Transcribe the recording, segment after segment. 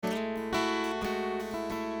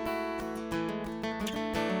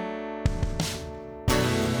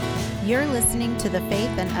You're listening to the Faith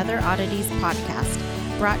and Other Oddities podcast,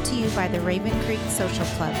 brought to you by the Raven Creek Social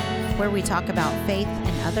Club, where we talk about faith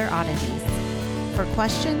and other oddities. For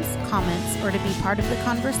questions, comments, or to be part of the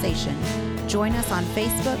conversation, join us on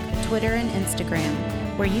Facebook, Twitter, and Instagram,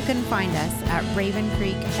 where you can find us at Raven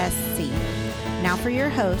Creek SC. Now for your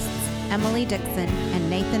hosts, Emily Dixon and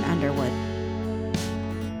Nathan Underwood.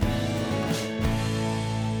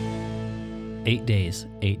 8 days.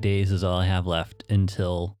 8 days is all I have left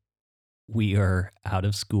until we are out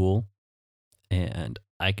of school and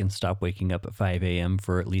I can stop waking up at 5 a.m.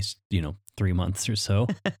 for at least, 3 months or so.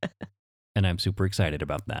 And I'm super excited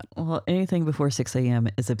about that. Well, anything before 6 a.m.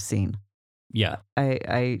 is obscene. Yeah.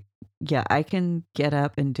 I can get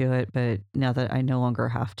up and do it, but now that I no longer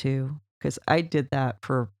have to, because I did that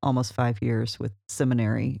for almost 5 years with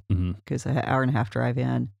seminary, because I had an hour and a half drive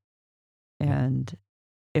in. And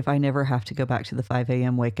if I never have to go back to the 5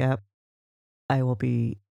 a.m. wake up, I will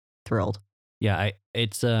be thrilled. Yeah,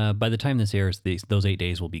 it's by the time this airs, those 8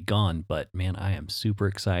 days will be gone. But man, I am super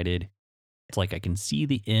excited. It's like I can see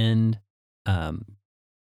the end,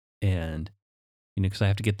 and because I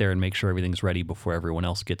have to get there and make sure everything's ready before everyone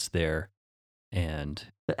else gets there.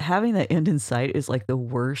 But having that end in sight is like the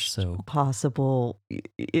worst possible.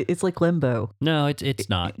 It's like limbo. No, it's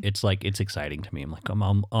not. It's like it's exciting to me. I'm like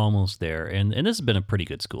I'm almost there, and this has been a pretty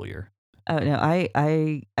good school year. Oh no,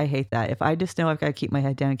 I hate that. If I just know I've got to keep my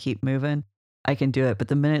head down and keep moving, I can do it. But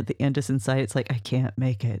the minute the end is in sight, it's like I can't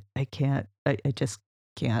make it. I can't. I just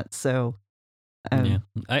can't. So yeah,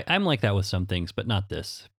 I'm like that with some things, but not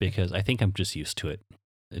this, because I think I'm just used to it.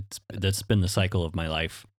 That's been the cycle of my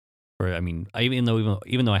life. Or even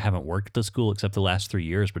though I haven't worked at the school except the last 3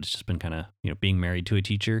 years, but it's just been kind of being married to a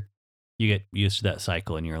teacher, you get used to that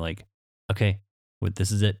cycle, and you're like, okay,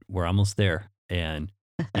 this is it. We're almost there, and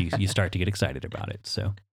you start to get excited about it.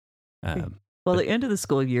 So, the end of the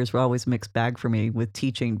school years were always a mixed bag for me with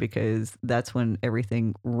teaching, because that's when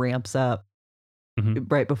everything ramps up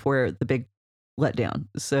right before the big letdown.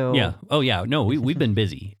 So yeah. Oh yeah. No, we've been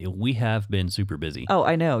busy. We have been super busy. Oh,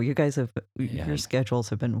 I know. You guys have your schedules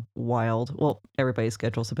have been wild. Well, everybody's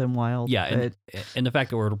schedules have been wild. Yeah, and the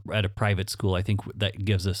fact that we're at a private school, I think that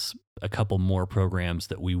gives us a couple more programs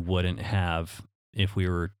that we wouldn't have if we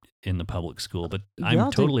were in the public school. But I'm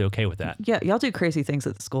totally okay with that. Yeah, y'all do crazy things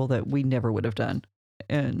at the school that we never would have done.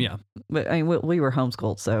 And yeah, but we were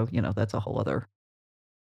homeschooled, so that's a whole other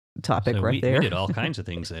topic there. We did all kinds of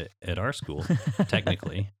things at our school,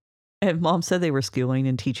 technically. And Mom said they were schooling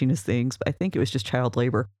and teaching us things, but I think it was just child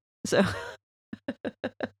labor. So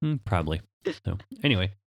probably. So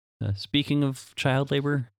anyway, speaking of child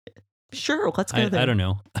labor, sure, let's go there. I don't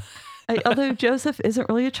know. Although Joseph isn't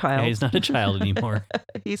really a child. Yeah, he's not a child anymore.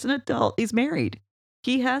 He's an adult. He's married.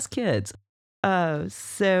 He has kids.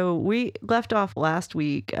 So we left off last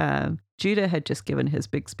week. Judah had just given his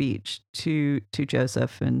big speech to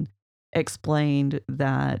Joseph and explained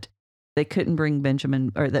that they couldn't bring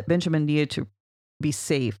Benjamin, or that Benjamin needed to be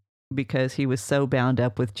safe because he was so bound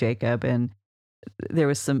up with Jacob, and there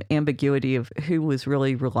was some ambiguity of who was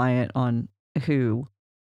really reliant on who.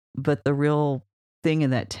 But the real thing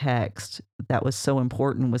in that text that was so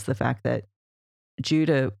important was the fact that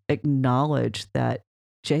Judah acknowledged that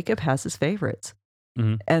Jacob has his favorites.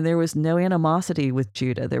 And there was no animosity with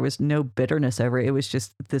Judah. There was no bitterness over it. It was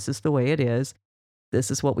just, this is the way it is. This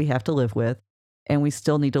is what we have to live with. And we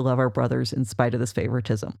still need to love our brothers in spite of this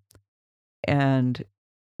favoritism. And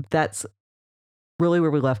that's really where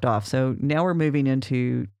we left off. So now we're moving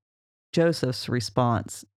into Joseph's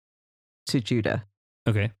response to Judah.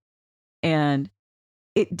 Okay. And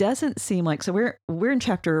it doesn't seem like, so we're in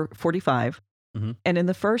chapter 45. And in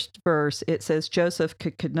the first verse, it says Joseph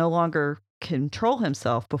could no longer control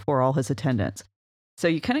himself before all his attendants. So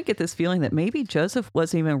you kind of get this feeling that maybe Joseph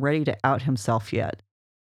wasn't even ready to out himself yet.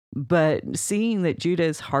 But seeing that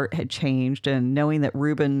Judah's heart had changed, and knowing that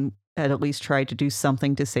Reuben had at least tried to do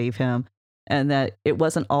something to save him, and that it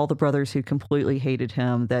wasn't all the brothers who completely hated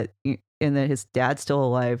him, and that his dad's still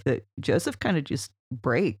alive, that Joseph kind of just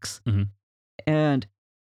breaks. And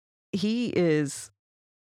he is,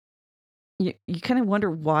 you kind of wonder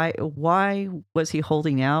why was he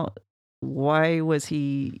holding out? Why was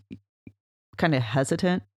he kind of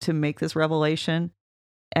hesitant to make this revelation?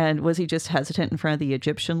 And was he just hesitant in front of the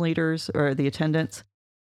Egyptian leaders or the attendants?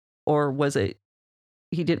 Or was it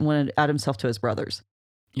he didn't want to add himself to his brothers?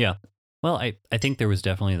 Yeah. Well, I think there was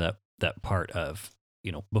definitely that part of,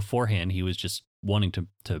 beforehand he was just wanting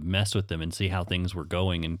to mess with them and see how things were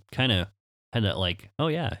going, and kind of had that like, oh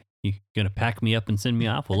yeah, you going to pack me up and send me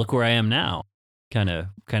off? Well, look where I am now kind of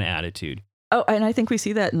attitude. Oh, and I think we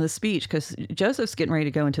see that in the speech, because Joseph's getting ready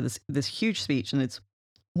to go into this huge speech, and it's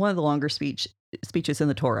one of the longer speeches in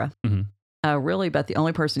the Torah. Mhm. Really, but the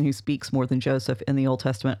only person who speaks more than Joseph in the Old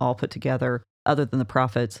Testament, all put together, other than the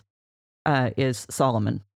prophets, is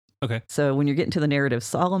Solomon. Okay. So when you're getting to the narrative,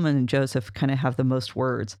 Solomon and Joseph kind of have the most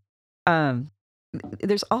words.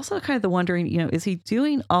 There's also kind of the wondering, is he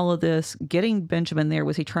doing all of this, getting Benjamin there?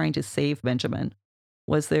 Was he trying to save Benjamin?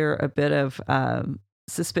 Was there a bit of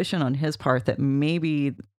suspicion on his part that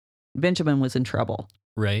maybe Benjamin was in trouble?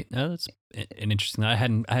 Right. No, that's an interesting. I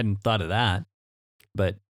hadn't thought of that,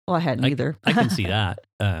 but Well, I hadn't either. I can see that.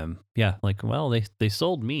 Yeah, like, well, they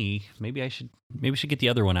sold me. Maybe I should get the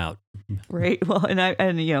other one out. Right. Well,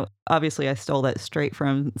 and obviously I stole that straight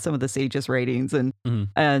from some of the sages' ratings and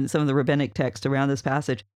some of the rabbinic text around this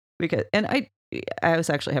passage, because I was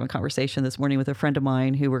actually having a conversation this morning with a friend of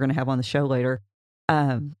mine who we're going to have on the show later.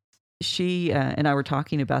 She and I were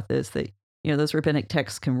talking about this, that those rabbinic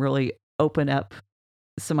texts can really open up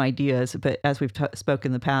some ideas, but as we've spoken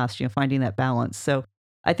in the past, finding that balance. So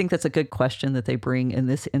I think that's a good question that they bring in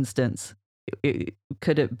this instance.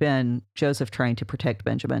 Could it have been Joseph trying to protect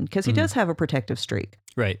Benjamin? Because he does have a protective streak.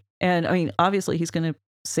 Right. And I mean, obviously he's going to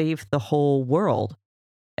save the whole world.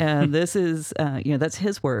 And this is, that's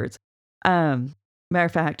his words. Matter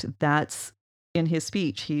of fact, that's in his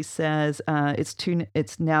speech. He says,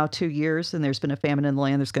 it's now 2 years and there's been a famine in the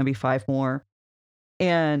land. There's going to be 5 more.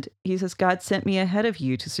 And he says, God sent me ahead of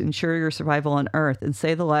you to ensure your survival on earth and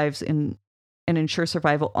save the lives and ensure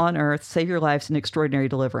survival on earth, save your lives in extraordinary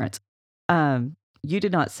deliverance. You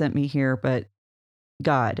did not send me here, but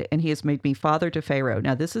God, and he has made me father to Pharaoh.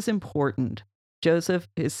 Now, this is important. Joseph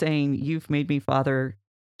is saying, you've made me father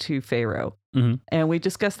to Pharaoh. Mm-hmm. And we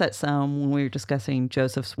discussed that some when we were discussing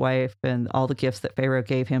Joseph's wife and all the gifts that Pharaoh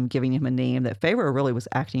gave him, giving him a name, that Pharaoh really was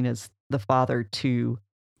acting as the father to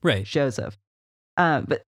Joseph.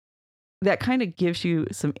 But that kind of gives you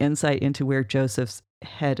some insight into where Joseph's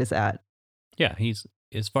head is at. Yeah, he's,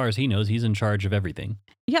 as far as he knows, he's in charge of everything.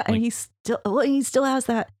 Yeah, and he still has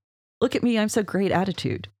that "look at me, I'm so great"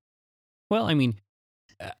 attitude. Well, I mean,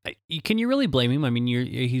 can you really blame him? I mean,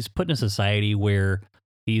 he's put in a society where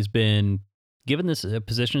he's been given this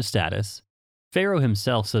position of status. Pharaoh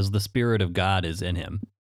himself says the spirit of God is in him.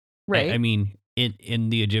 Right. I mean, in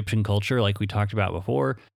the Egyptian culture, like we talked about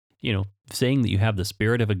before, saying that you have the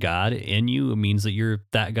spirit of a God in you means that you're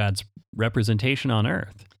that God's representation on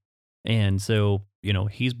earth. And so,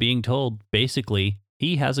 he's being told basically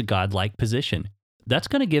he has a godlike position. That's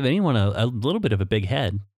going to give anyone a little bit of a big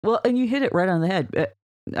head. Well, and you hit it right on the head.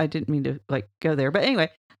 I didn't mean to go there, but anyway,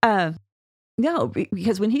 no,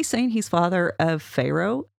 because when he's saying he's father of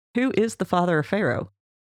Pharaoh, who is the father of Pharaoh?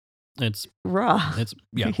 It's Ra. It's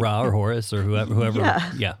Ra or Horus or whoever.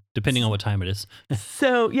 Yeah, depending on what time it is.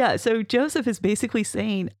 So Joseph is basically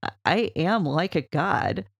saying, I am like a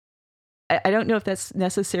god. I don't know if that's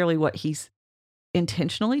necessarily what he's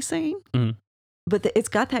intentionally saying, but it's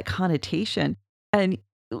got that connotation. And,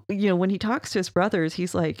 when he talks to his brothers,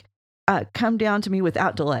 he's like, come down to me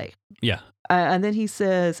without delay. Yeah. And then he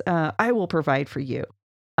says, I will provide for you.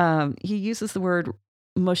 He uses the word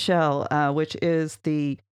Moshel, which is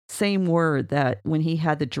the same word that when he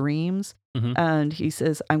had the dreams, and he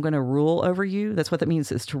says, I'm going to rule over you. That's what that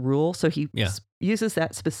means, is to rule. So he uses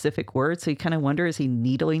that specific word. So you kind of wonder, is he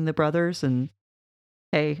needling the brothers and,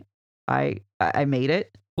 hey, I made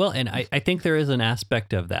it? Well, and I think there is an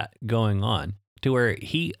aspect of that going on to where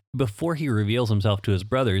before he reveals himself to his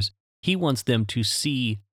brothers, he wants them to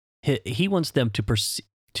see, he wants them to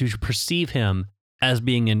perceive him as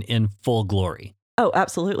being in full glory. Oh,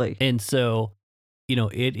 absolutely. And so,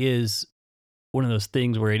 it is one of those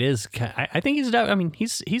things where it is, I think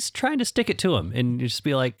he's trying to stick it to him and just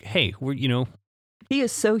be like, hey, he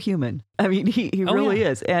is so human. I mean, he really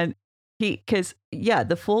is. And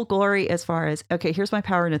the full glory as far as, okay, here's my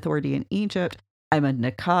power and authority in Egypt. I'm a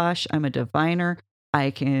Nakash. I'm a diviner.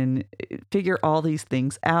 I can figure all these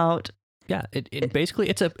things out. Yeah. It basically,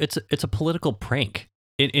 it's a political prank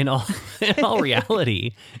in all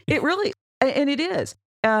reality. It really, and it is.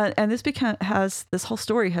 And this this whole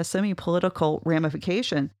story has so many political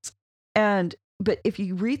ramifications. But if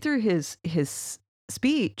you read through his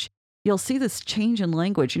speech, you'll see this change in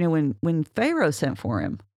language. When Pharaoh sent for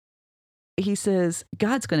him, he says,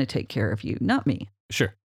 God's going to take care of you, not me.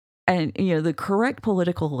 Sure. And, the correct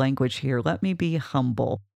political language here, let me be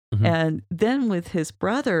humble. Mm-hmm. And then with his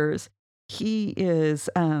brothers, he is,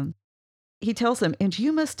 he tells them, and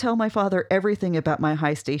you must tell my father everything about my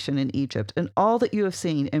high station in Egypt and all that you have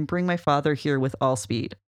seen, and bring my father here with all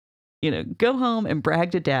speed. Go home and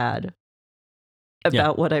brag to dad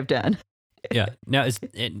about what I've done. Yeah. Now, it's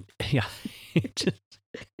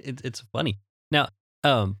funny. Now,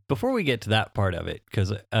 Before we get to that part of it,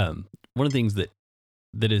 because one of the things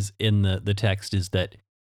that is in the text is that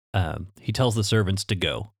he tells the servants to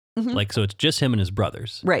go. Mhm. Like, so it's just him and his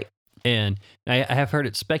brothers. Right. And I have heard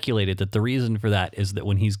it speculated that the reason for that is that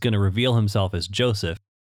when he's going to reveal himself as Joseph,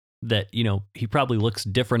 that, he probably looks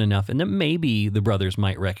different enough and that maybe the brothers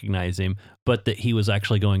might recognize him, but that he was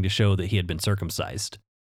actually going to show that he had been circumcised.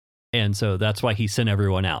 And so that's why he sent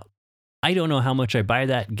everyone out. I don't know how much I buy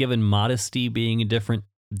that, given modesty being a different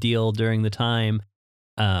deal during the time.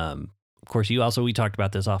 Of course, we talked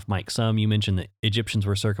about this off mic some. You mentioned that Egyptians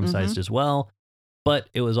were circumcised as well, but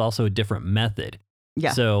it was also a different method.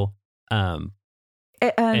 Yeah. So, and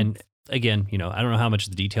again, I don't know how much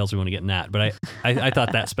of the details we want to get in that, but I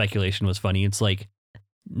thought that speculation was funny. It's like,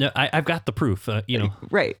 no, I've got the proof,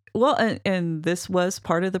 Right. Well, and this was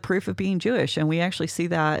part of the proof of being Jewish. And we actually see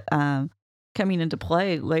that coming into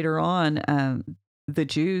play later on. The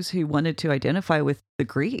Jews who wanted to identify with the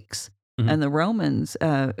Greeks and the Romans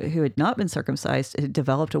who had not been circumcised had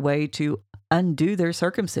developed a way to undo their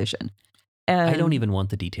circumcision. And I don't even want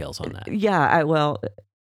the details on that. Yeah, well,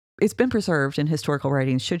 it's been preserved in historical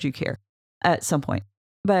writings, should you care, at some point.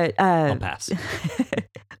 But I'll pass.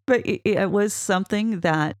 But it was something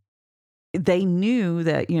that they knew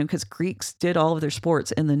that, because Greeks did all of their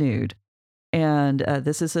sports in the nude. And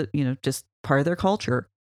this is, just part of their culture.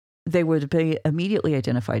 They would be immediately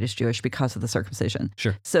identified as Jewish because of the circumcision.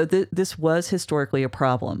 Sure. So this was historically a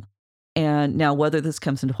problem. And now whether this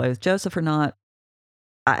comes into play with Joseph or not,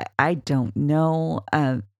 I don't know.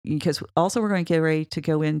 Because also we're going to get ready to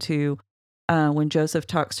go into when Joseph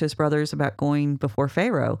talks to his brothers about going before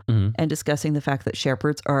Pharaoh and discussing the fact that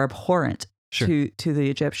shepherds are abhorrent to the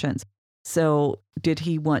Egyptians. So did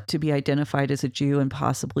he want to be identified as a Jew and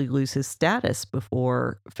possibly lose his status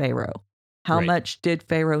before Pharaoh? How much did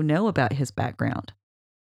Pharaoh know about his background?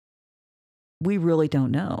 We really don't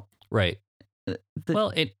know. Right.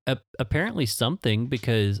 Well, it apparently something,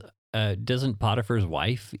 because doesn't Potiphar's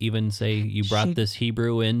wife even say, you brought this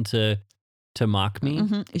Hebrew in to mock me?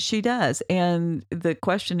 Mm-hmm. She does. And the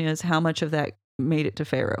question is, how much of that made it to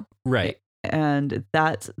Pharaoh? Right. And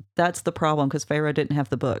that's the problem, because Pharaoh didn't have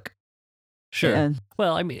the book. Sure. And,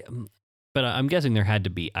 well, I mean, but I'm guessing there had to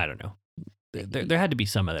be, I don't know. There had to be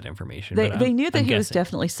some of that information. They knew that he was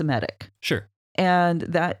definitely Semitic. Sure. And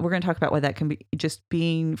that we're going to talk about why that can be, just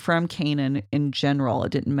being from Canaan in general.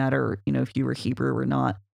 It didn't matter, if you were Hebrew or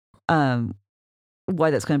not.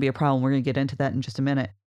 Why that's going to be a problem. We're going to get into that in just a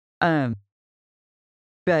minute. But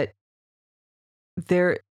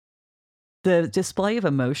the display of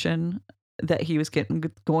emotion that he was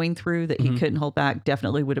going through, that he couldn't hold back,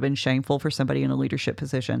 definitely would have been shameful for somebody in a leadership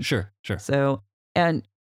position. Sure. So, and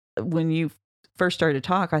when you first started to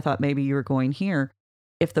talk, I thought maybe you were going here.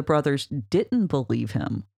 If the brothers didn't believe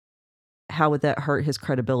him, how would that hurt his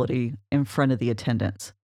credibility in front of the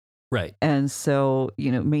attendants? Right. And so,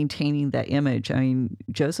 maintaining that image. I mean,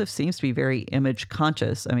 Joseph seems to be very image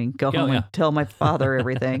conscious. I mean, go home and tell my father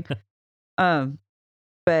everything. But,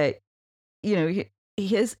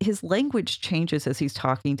 his language changes as he's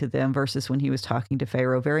talking to them versus when he was talking to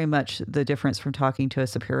Pharaoh. Very much the difference from talking to a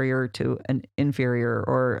superior to an inferior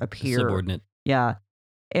or a peer. Subordinate. Yeah.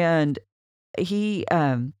 And he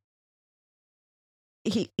never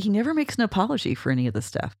makes an apology for any of this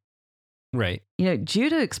stuff. Right.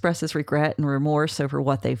 Judah expresses regret and remorse over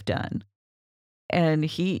what they've done. And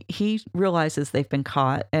he realizes they've been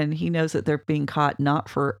caught, and he knows that they're being caught not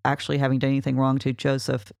for actually having done anything wrong to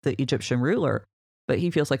Joseph, the Egyptian ruler, but he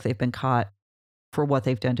feels like they've been caught for what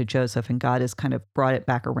they've done to Joseph, and God has kind of brought it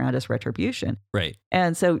back around as retribution. Right.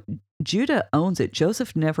 And so Judah owns it.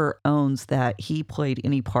 Joseph never owns that he played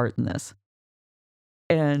any part in this.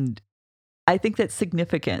 And I think that's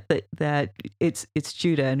significant that it's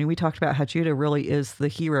Judah. I mean, we talked about how Judah really is the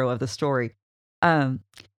hero of the story.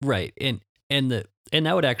 Right. And that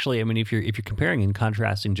would actually, I mean, if you're comparing and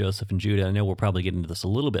contrasting Joseph and Judah, I know we'll probably get into this a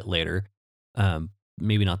little bit later.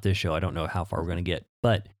 Maybe not this show. I don't know how far we're going to get,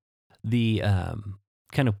 but the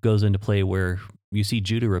kind of goes into play where you see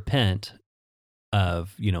Judah repent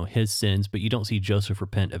of, his sins, but you don't see Joseph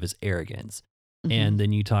repent of his arrogance. Mm-hmm. And then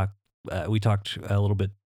we talked a little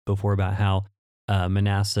bit before about how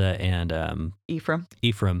Manasseh and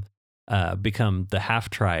Ephraim become the half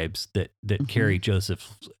tribes that carry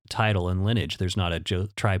Joseph's title and lineage. There's not a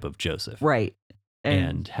tribe of Joseph, right?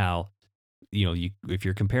 And how if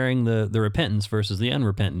you're comparing the repentance versus the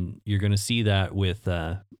unrepentant, you're going to see that with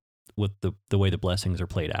the way the blessings are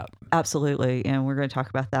played out. Absolutely, and we're going to talk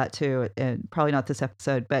about that too, and probably not this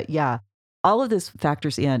episode, but yeah, all of this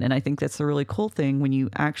factors in, and I think that's the really cool thing when you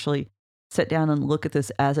actually sit down and look at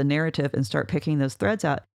this as a narrative and start picking those threads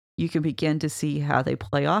out. you can begin to see how they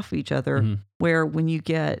play off each other. Mhm. Where when you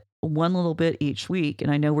get one little bit each week,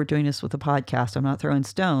 and I know we're doing this with the podcast, I'm not throwing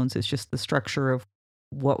stones. It's just the structure of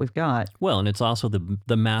what we've got. Well, and it's also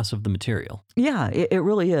the mass of the material. Yeah, it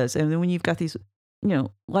really is. And then when you've got these,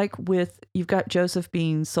 like you've got Joseph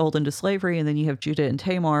being sold into slavery, and then you have Judah and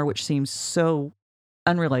Tamar, which seems so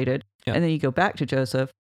unrelated. Yeah. And then you go back to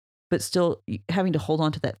Joseph, but still having to hold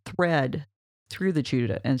on to that thread through the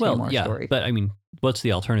Judah and Tamar story. But I mean, what's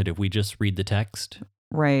the alternative? We just read the text,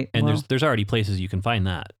 Right. and there's already places you can find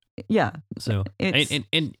that. Yeah. So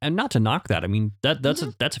and not to knock that. I mean that's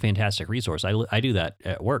a fantastic resource. I do that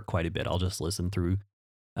at work quite a bit. I'll just listen through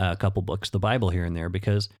a couple books of the Bible here and there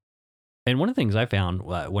because, and one of the things I found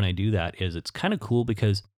when I do that is it's kind of cool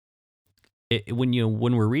because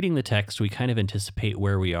when we're reading the text, we kind of anticipate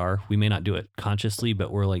where we are. We may not do it consciously,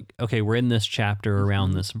 but we're like, okay, we're in this chapter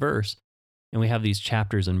around this verse, and we have these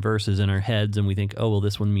chapters and verses in our heads, and we think, oh well,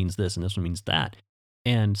 this one means this and this one means that.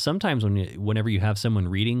 And sometimes whenever you have someone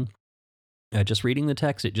reading, just reading the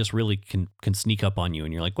text, it just really can sneak up on you,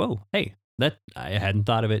 and you're like, "Whoa, hey, that I hadn't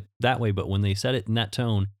thought of it that way." But when they said it in that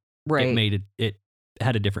tone, right. it made it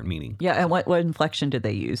had a different meaning. Yeah, and what inflection did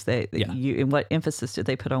they use? And what emphasis did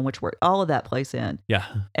they put on which word? All of that plays in. Yeah,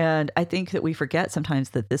 and I think that we forget sometimes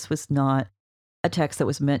that this was not a text that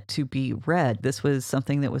was meant to be read. This was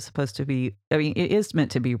something that was supposed to be, I mean, it is meant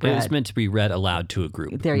to be read. It was meant to be read aloud to a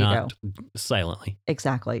group. There you not silently.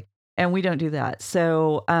 Exactly. And we don't do that.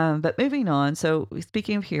 So, but moving on. So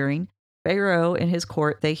speaking of hearing, Pharaoh and his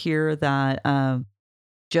court, they hear that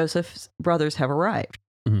Joseph's brothers have arrived.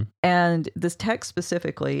 Mm-hmm. And this text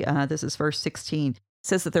specifically, this is verse 16,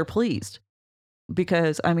 says that they're pleased.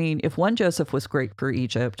 Because, I mean, if one Joseph was great for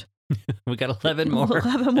Egypt, we got 11 more.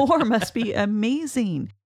 11 more must be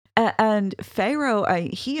amazing. And Pharaoh,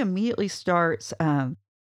 he immediately starts,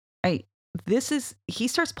 he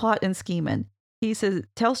starts plotting and scheming. He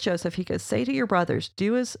tells Joseph, he goes, say to your brothers,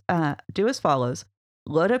 do as follows.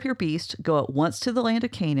 Load up your beast, go at once to the land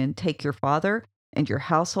of Canaan, take your father and your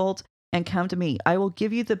households, and come to me. I will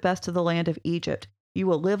give you the best of the land of Egypt. You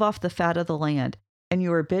will live off the fat of the land. And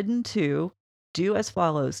you are bidden to do as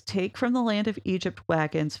follows. Take from the land of Egypt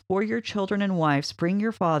wagons for your children and wives. Bring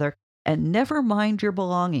your father, and never mind your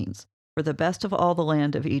belongings, for the best of all the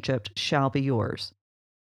land of Egypt shall be yours.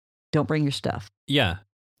 Don't bring your stuff. Yeah.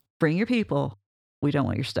 Bring your people. We don't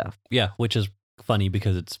want your stuff. Yeah, which is funny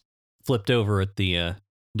because it's flipped over at the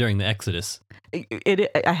during the Exodus.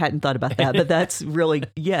 I hadn't thought about that, but that's really,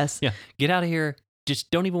 yes. Yeah, get out of here. Just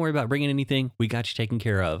don't even worry about bringing anything. We got you taken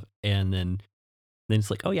care of. And then it's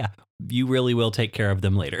like, oh yeah, you really will take care of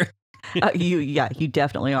them later. You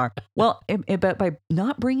definitely are. Well, but by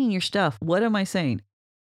not bringing your stuff, what am I saying?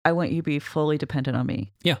 I want you to be fully dependent on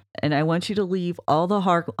me. Yeah. And I want you to leave all the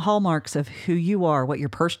hallmarks of who you are, what your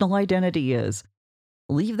personal identity is.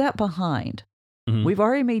 Leave that behind. Mm-hmm. We've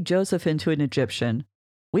already made Joseph into an Egyptian.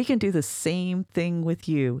 We can do the same thing with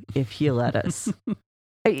you if you let us.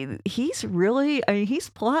 He's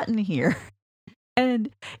plotting here. And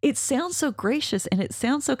it sounds so gracious and it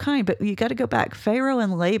sounds so kind, but you got to go back. Pharaoh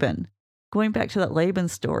and Laban, going back to that Laban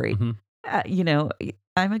story, mm-hmm.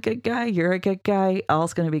 I'm a good guy. You're a good guy.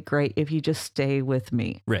 All's going to be great if you just stay with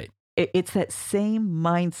me. Right. It's that same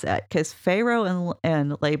mindset because Pharaoh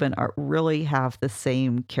and Laban really have the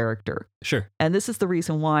same character. Sure. And this is the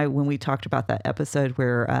reason why when we talked about that episode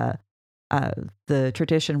where the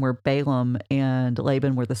tradition where Balaam and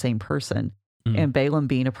Laban were the same person, and Balaam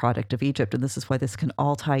being a product of Egypt. And this is why this can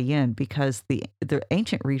all tie in because the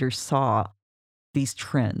ancient readers saw these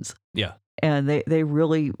trends. Yeah. And they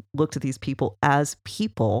really looked at these people as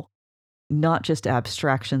people, not just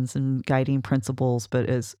abstractions and guiding principles, but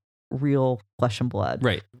as real flesh and blood.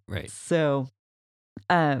 Right, right. So,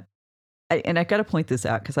 and I got to point this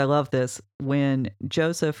out because I love this. When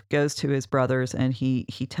Joseph goes to his brothers and he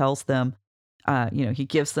tells them, he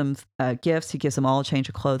gives them gifts. He gives them all a change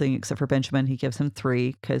of clothing except for Benjamin. He gives him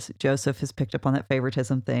 3 because Joseph has picked up on that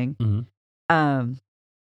favoritism thing. Mm-hmm.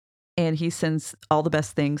 And he sends all the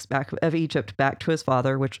best things back of Egypt back to his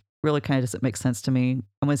father, which really kind of doesn't make sense to me.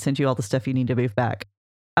 I'm going to send you all the stuff you need to move back.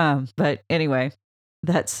 But anyway,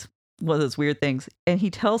 that's one of those weird things. And he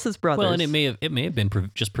tells his brothers. Well, and it may have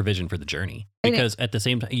been just provision for the journey because at the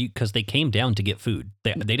same time, because they came down to get food,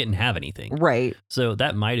 they didn't have anything, right? So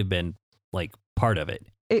that might have been like part of it.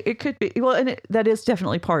 It could be. Well, and that is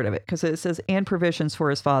definitely part of it because it says and provisions for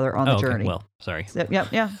his father on the journey. Well, sorry. So,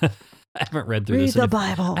 yeah. I haven't read through this. Read the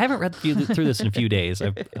Bible. I haven't read through this in a few days.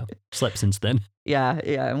 I've slept since then. Yeah,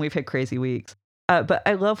 and we've had crazy weeks. But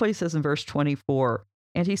I love what he says in verse 24.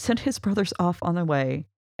 And he sent his brothers off on the way,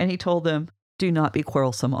 and he told them, do not be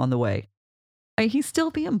quarrelsome on the way. He's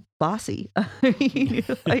still being bossy. I mean,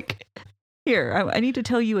 like, here, I need to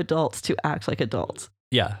tell you adults to act like adults.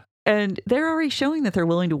 Yeah. And they're already showing that they're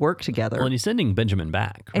willing to work together. Well, and he's sending Benjamin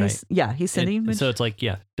back, And right? he's sending him. So it's like,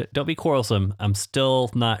 don't be quarrelsome. I'm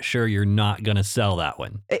still not sure you're not going to sell that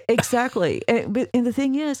one. Exactly. And the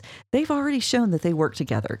thing is, they've already shown that they work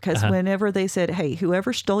together because whenever they said, hey,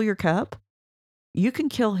 whoever stole your cup, you can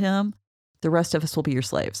kill him. The rest of us will be your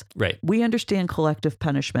slaves. Right. We understand collective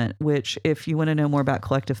punishment, which if you want to know more about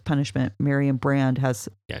collective punishment, Miriam Brand has.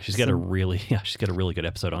 Yeah, she's got a really good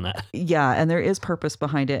episode on that. Yeah, and there is purpose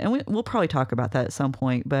behind it. And we'll probably talk about that at some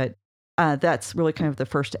point. But that's really kind of the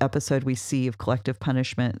first episode we see of collective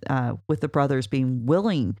punishment with the brothers being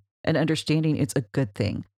willing and understanding it's a good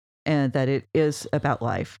thing and that it is about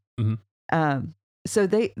life. Mm-hmm. So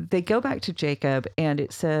they go back to Jacob and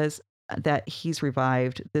it says that he's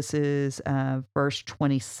revived. This is verse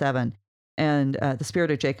 27. And the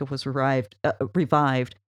spirit of Jacob was revived.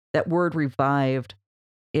 That word revived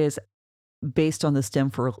is based on the stem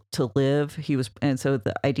for to live. And so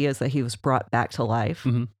the idea is that he was brought back to life.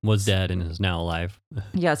 Mm-hmm. Was dead and is now alive.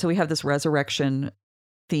 Yeah, so we have this resurrection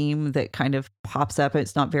theme that kind of pops up.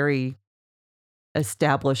 It's not very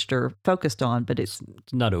established or focused on, but it's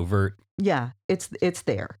not overt. Yeah, it's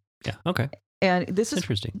there. Yeah, okay. And this is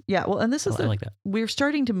interesting. Yeah, well, and this is I like that. We're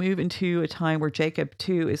starting to move into a time where Jacob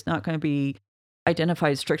too is not going to be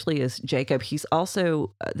identified strictly as Jacob. He's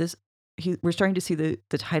also we're starting to see the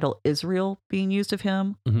title Israel being used of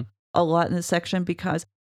him a lot in this section because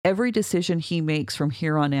every decision he makes from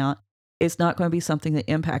here on out is not going to be something that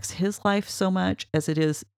impacts his life so much as it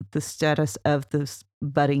is the status of this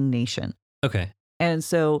budding nation. Okay. And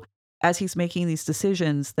so as he's making these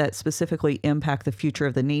decisions that specifically impact the future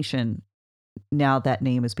of the nation, now that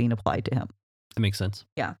name is being applied to him. That makes sense.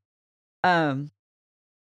 Yeah.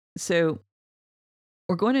 So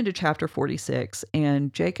we're going into chapter 46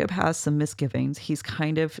 and Jacob has some misgivings. He's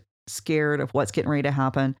kind of scared of what's getting ready to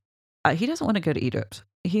happen. He doesn't want to go to Egypt.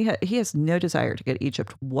 He has no desire to go to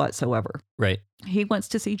Egypt whatsoever. Right. He wants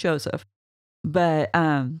to see Joseph, but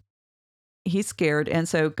he's scared. And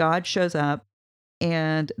so God shows up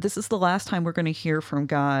and this is the last time we're going to hear from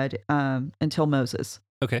God until Moses.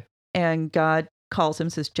 Okay. And God calls him,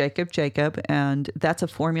 says, Jacob, Jacob. And that's a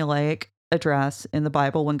formulaic address in the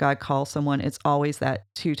Bible. When God calls someone, it's always that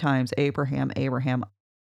 2 times, Abraham, Abraham,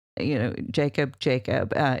 Jacob,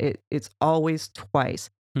 Jacob. It's always twice.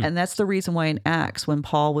 And that's the reason why in Acts, when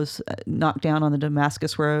Paul was knocked down on the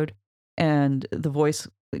Damascus Road and the voice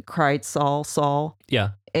cried, Saul, Saul.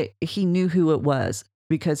 Yeah. He knew who it was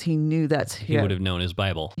because he knew he would have known his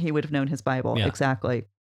Bible. He would have known his Bible. Yeah. Exactly.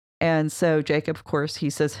 And so Jacob, of course, he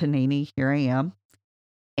says, Hanani, here I am.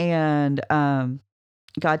 And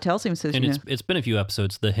God tells him, says, and it's been a few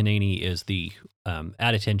episodes. The Hanani is the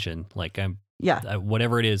at attention. Like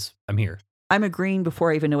whatever it is, I'm here. I'm agreeing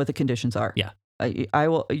before I even know what the conditions are. Yeah. I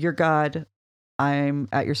will, your God, I'm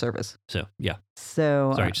at your service. So, yeah.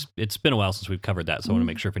 So, sorry, it's been a while since we've covered that. So I want to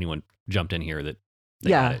make sure if anyone jumped in here that they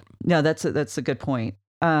got it. No, that's a good point.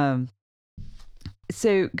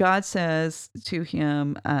 So God says to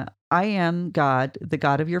him, I am God, the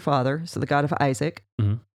God of your father. So the God of Isaac.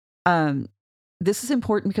 Mm-hmm. This is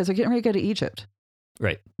important because they're getting ready to go to Egypt.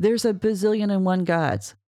 Right. There's a bazillion and one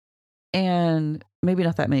gods. And maybe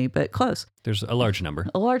not that many, but close. There's a large number.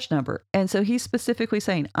 A large number. And so he's specifically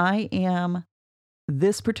saying, I am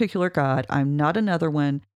this particular God. I'm not another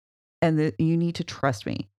one. And that you need to trust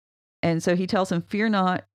me. And so he tells him, fear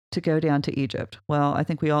not to go down to Egypt. Well, I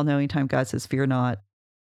think we all know anytime God says, fear not,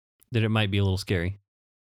 that it might be a little scary.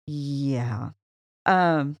 Yeah.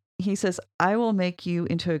 He says, I will make you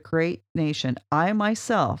into a great nation. I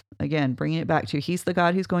myself, again, bringing it back to, he's the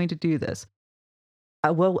God who's going to do this.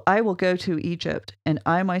 I will go to Egypt and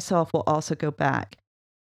I myself will also go back.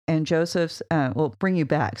 And Joseph's, will bring you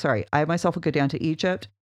back. Sorry. I myself will go down to Egypt.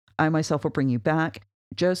 I myself will bring you back.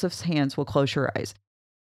 Joseph's hands will close your eyes.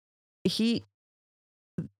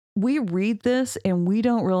 We read this and we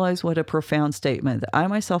don't realize what a profound statement that I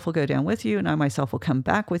myself will go down with you and I myself will come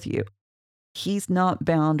back with you. He's not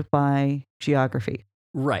bound by geography.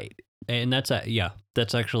 Right. And that's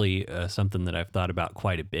actually something that I've thought about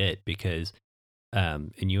quite a bit because,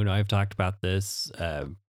 and you and I have talked about this,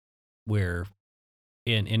 where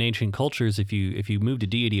in ancient cultures, if you moved a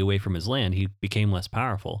deity away from his land, he became less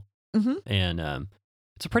powerful. Mm-hmm. And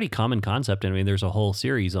it's a pretty common concept. I mean, there's a whole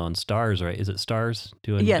series on Stars, right? Is it Stars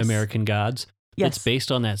doing Yes. American Gods? Yes. It's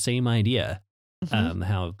based on that same idea, Mm-hmm.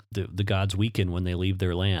 how the gods weaken when they leave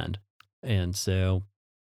their land. And so,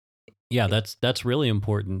 yeah, that's really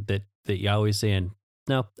important that Yahweh's saying,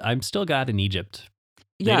 no, I'm still God in Egypt.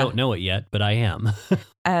 They don't know it yet, but I am.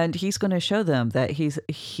 And he's going to show them that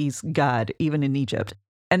he's God, even in Egypt.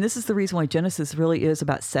 And this is the reason why Genesis really is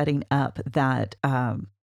about setting up that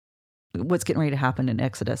what's getting ready to happen in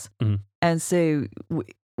Exodus. Mhm. And so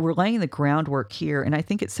we're laying the groundwork here. And I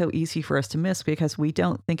think it's so easy for us to miss because we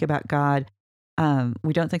don't think about God.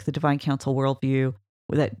 We don't think the divine council worldview,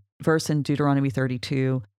 that verse in Deuteronomy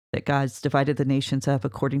 32, that God's divided the nations up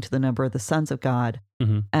according to the number of the sons of God.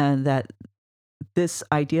 Mhm. And that this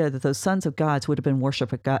idea that those sons of gods would have been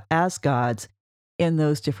worshipped as gods in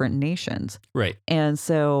those different nations. Right. And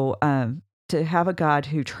so to have a God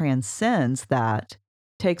who transcends that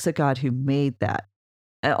takes a God who made that.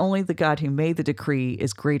 Only the God who made the decree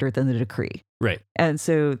is greater than the decree. Right. And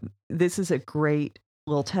so this is a great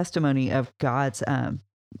little testimony of God's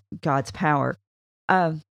power.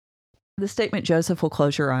 The statement, Joseph will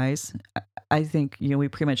close your eyes. I think, we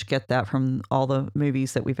pretty much get that from all the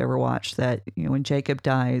movies that we've ever watched, that, when Jacob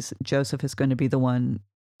dies, Joseph is going to be the one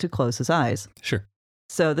to close his eyes. Sure.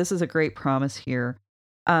 So this is a great promise here.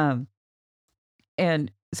 And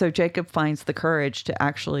so Jacob finds the courage to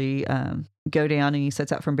actually go down, and he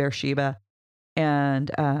sets out from Beersheba.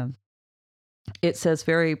 And it says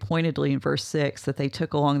very pointedly in verse 6 that they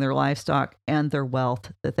took along their livestock and their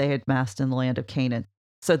wealth that they had amassed in the land of Canaan.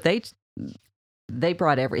 So they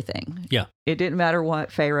brought everything. Yeah. It didn't matter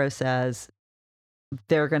what Pharaoh says.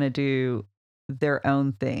 They're going to do their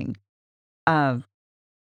own thing.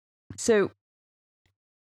 So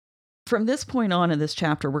from this point on in this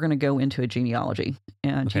chapter, we're going to go into a genealogy.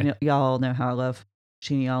 And Okay. y'all know how I love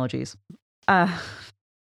genealogies.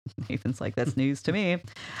 Nathan's like, that's news to me.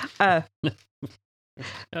 I'm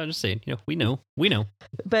just saying, we know.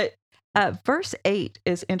 But verse 8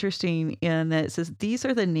 is interesting in that it says, these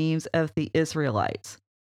are the names of the Israelites.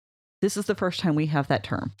 This is the first time we have that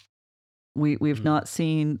term. We've not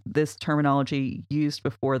seen this terminology used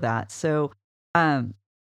before that. So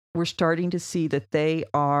we're starting to see that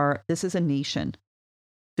this is a nation.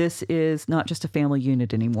 This is not just a family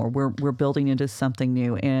unit anymore. We're building into something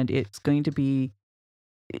new, and it's going to be,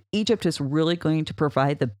 Egypt is really going to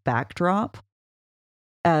provide the backdrop,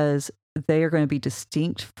 as they are going to be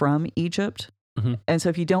distinct from Egypt. Mhm. And so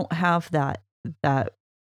if you don't have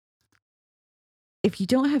if you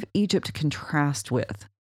don't have Egypt to contrast with,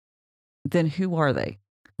 then who are they?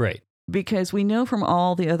 Right. Because we know from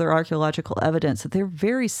all the other archaeological evidence that they're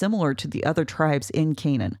very similar to the other tribes in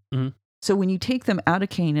Canaan. Mhm. So when you take them out of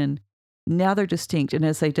Canaan, now they're distinct. And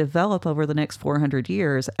as they develop over the next 400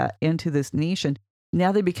 years into this nation,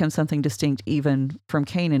 now they become something distinct even from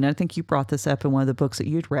Canaan. I think you brought this up in one of the books that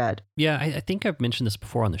you'd read. Yeah, I think I've mentioned this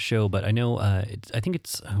before on the show, but I know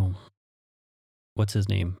what's his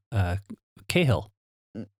name? Cahill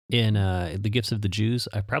in The Gifts of the Jews.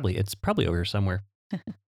 It's probably over here somewhere.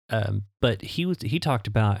 But he talked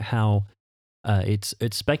about how it's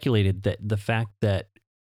speculated that the fact that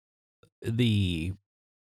the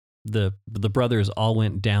brothers all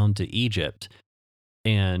went down to Egypt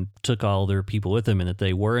and took all their people with them, and that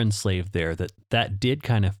they were enslaved there, that did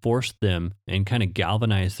kind of force them and kind of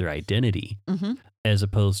galvanize their identity, Mm-hmm. as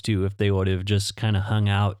opposed to if they would have just kind of hung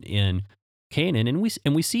out in Canaan. And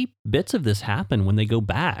we see bits of this happen when they go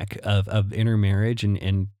back of intermarriage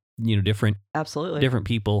and different Absolutely. different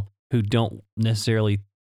people who don't necessarily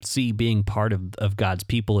see being part of God's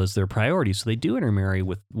people as their priority. So they do intermarry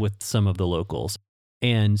with some of the locals.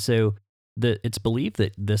 And so it's believed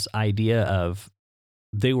that this idea of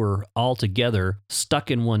they were all together,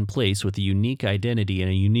 stuck in one place with a unique identity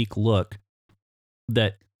and a unique look,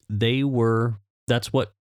 that's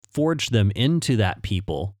what forged them into that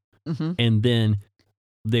people. Mm-hmm. And then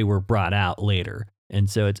they were brought out later. And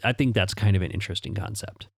so I think that's kind of an interesting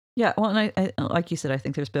concept. Yeah, well, and I like you said, I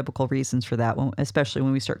think there's biblical reasons for that, especially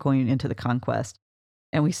when we start going into the conquest,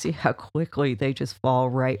 and we see how quickly they just fall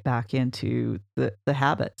right back into the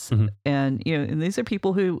habits. Mhm. And and these are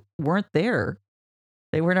people who weren't there;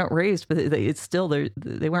 they were not raised, but it's still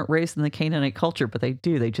they weren't raised in the Canaanite culture, but they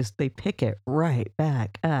pick it right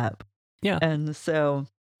back up. Yeah. And so,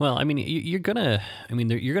 Well, I mean, you're gonna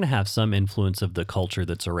have some influence of the culture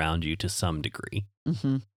that's around you to some degree.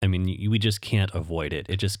 mm-hmm. I mean, we just can't avoid it.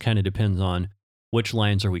 It just kind of depends on which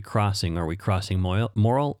lines are we crossing. Are we crossing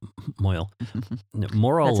moral That's a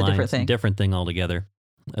different lines? thing. Different thing altogether.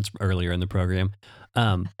 That's earlier in the program.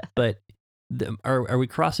 But are we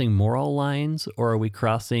crossing moral lines, or are we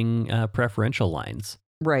crossing preferential lines?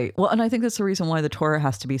 Right. Well, and I think that's the reason why the Torah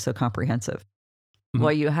has to be so comprehensive. Mhm.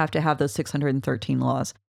 Why you have to have those 613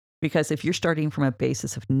 laws. Because if you're starting from a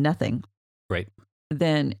basis of nothing, Right.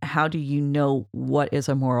 then how do you know what is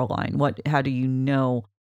a moral line? How do you know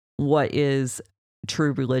what is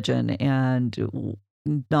true religion and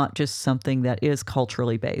not just something that is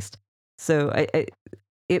culturally based. So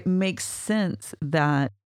it makes sense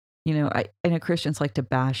that, I know Christians like to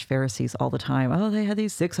bash Pharisees all the time. Oh, they had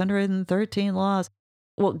these 613 laws.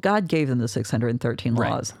 Well, God gave them the 613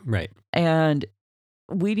 laws. Right. And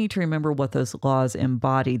we need to remember what those laws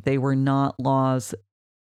embodied. They were not laws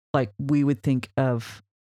like we would think of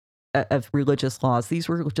religious laws. These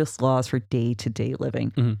were just laws for day-to-day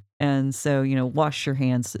living. Mhm. And so, wash your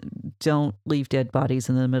hands. Don't leave dead bodies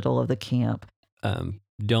in the middle of the camp.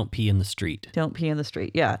 Don't pee in the street. Don't pee in the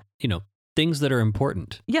street. Yeah. Things that are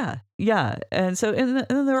important. Yeah. Yeah. And so, and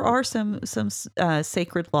there are some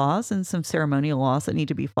sacred laws and some ceremonial laws that need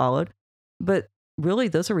to be followed. But really,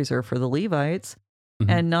 those are reserved for the Levites. Mhm.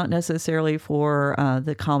 And not necessarily for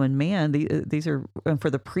the common man. These are for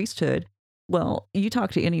the priesthood. Well, you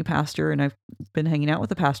talk to any pastor, and I've been hanging out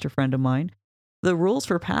with a pastor friend of mine. The rules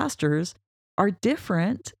for pastors are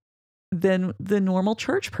different than the normal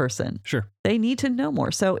church person. Sure. They need to know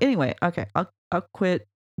more. So anyway, okay, I'll quit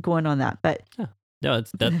going on that. But No,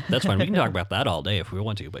 that's fine. We can talk about that all day if we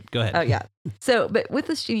want to, but go ahead. oh yeah. So, but with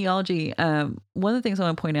this genealogy, one of the things I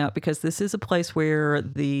want to point out, because this is a place where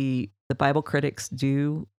the Bible critics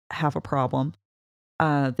do have a problem.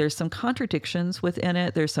 There's some contradictions within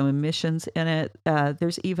it. There's some omissions in it.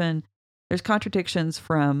 There's contradictions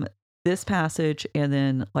from this passage, and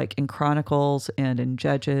then like in Chronicles and in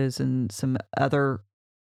Judges and some other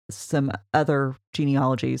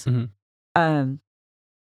genealogies. Mhm.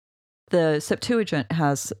 The Septuagint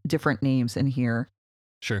has different names in here,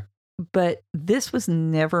 Sure. but this was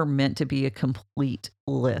never meant to be a complete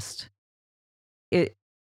list.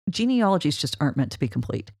 Genealogies just aren't meant to be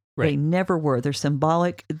complete. They Right. never were. They're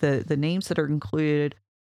symbolic. The names that are included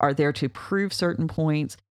are there to prove certain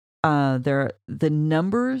points. The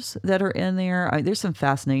numbers that are in there. There's some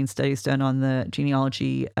fascinating studies done on the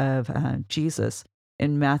genealogy of Jesus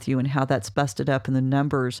in Matthew and how that's busted up in the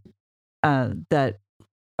numbers that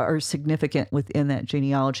are significant within that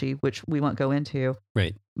genealogy, which we won't go into.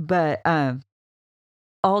 Right. But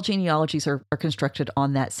all genealogies are constructed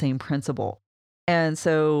on that same principle. And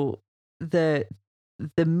so the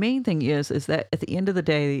main thing is that at the end of the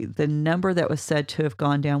day, the number that was said to have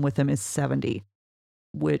gone down with them is 70,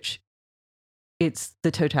 which it's the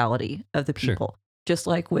totality of the Sure. people. Just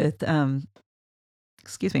like with,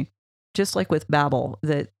 just like with Babel,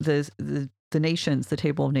 that the nations, the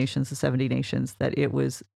table of nations, the 70 nations, that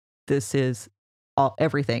this is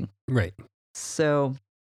everything. Right. So,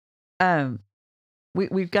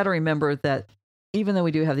 we've got to remember that even though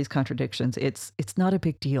we do have these contradictions, it's not a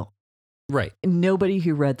big deal. Right. Nobody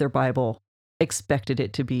who read their Bible expected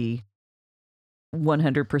it to be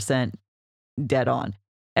 100% dead on.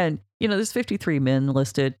 And, there's 53 men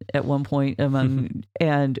listed at one point among,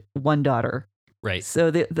 and one daughter. Right. So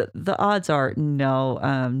the odds are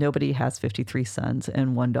no, nobody has 53 sons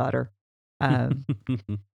and one daughter.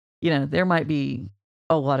 There might be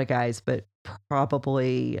a lot of guys, but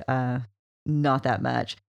probably not that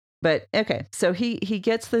much. But okay, so he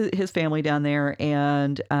gets his family down there,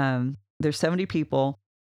 and there's 70 people.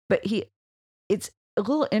 But it's a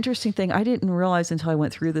little interesting thing I didn't realize until I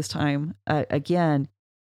went through this time again.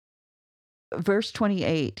 Verse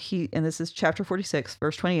 28, and this is chapter 46,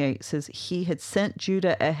 verse 28 says, he had sent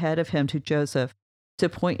Judah ahead of him to Joseph to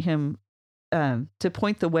point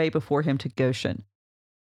the way before him to Goshen.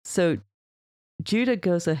 So Judah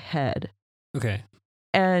goes ahead. Okay.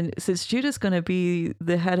 And since Judah's going to be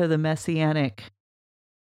the head of the Messianic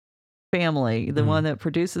family, the one that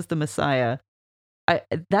produces the Messiah,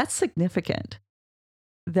 that's significant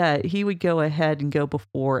that he would go ahead and go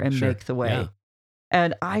before and Sure. make the way. Yeah.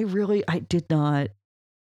 And I don't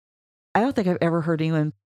think I've ever heard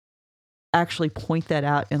anyone actually point that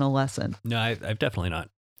out in a lesson. No, I've definitely not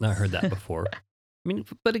heard that before. I mean,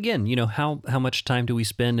 but again, how much time do we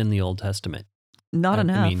spend in the Old Testament? Not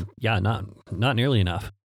enough. I mean, yeah, not nearly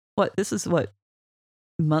enough. This is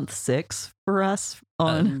month 6 for us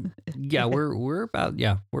on. Yeah, we're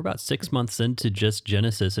about 6 months into just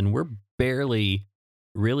Genesis, and we're barely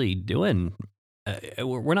really doing.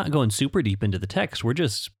 We're not going super deep into the text. We're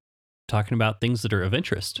just talking about things that are of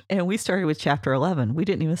interest. And we started with chapter 11. We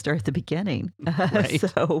didn't even start at the beginning. Right.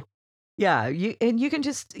 So, yeah, you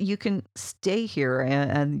can stay here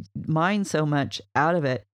and mine so much out of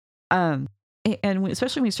it. And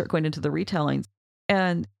especially when you start going into the retellings,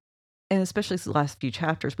 and especially the last few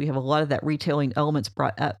chapters, we have a lot of that retelling elements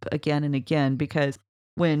brought up again and again, because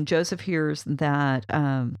when Joseph hears that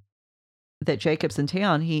that Jacob's in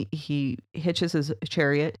town, he hitches his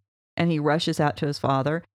chariot and he rushes out to his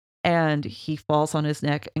father, and he falls on his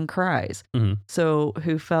neck and cries. Mm-hmm. So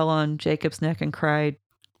who fell on Jacob's neck and cried?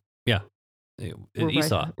 Yeah.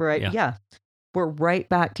 Esau. Right. Yeah. Yeah. We're right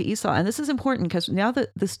back to Esau. And this is important because now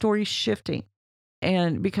that the story's shifting,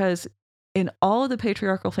 and because in all of the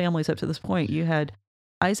patriarchal families up to this point, you had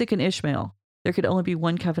Isaac and Ishmael. There could only be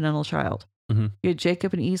one covenantal child. Mm-hmm. You had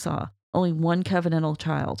Jacob and Esau, only one covenantal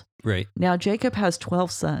child. Right. Now Jacob has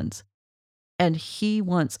 12 sons, and he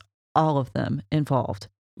wants all of them involved.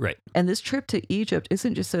 Right. And this trip to Egypt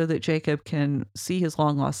isn't just so that Jacob can see his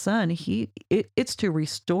long lost son. It's to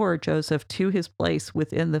restore Joseph to his place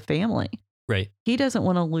within the family. Right. He doesn't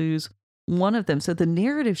want to lose one of them. So the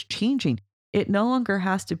narrative's changing. It no longer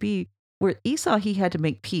has to be where Esau, he had to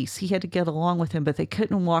make peace. He had to get along with him, but they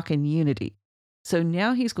couldn't walk in unity. So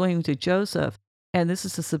now he's going to Joseph, and this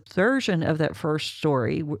is a subversion of that first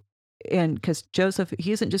story. And because Joseph,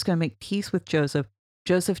 he isn't just going to make peace with Joseph.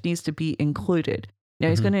 Joseph needs to be included. Now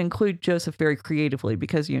he's going to include Joseph very creatively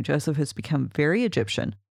because, Joseph has become very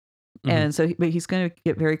Egyptian. And so, but he's going to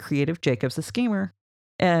get very creative. Jacob's a schemer,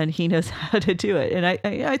 and he knows how to do it. And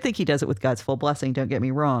I think he does it with God's full blessing. Don't get me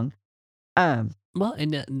wrong. Well,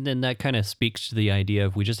 and then that kind of speaks to the idea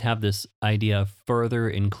of we just have this idea of further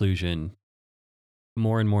inclusion,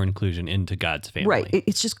 more and more inclusion into God's family. Right.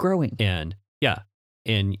 It's just growing. And yeah.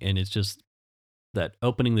 And it's just that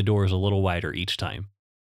opening the doors a little wider each time.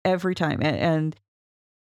 Every time. And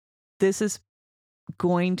this is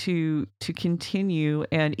going to continue.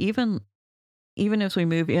 And even as we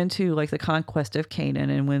move into like the conquest of Canaan,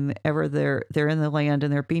 and whenever they're in the land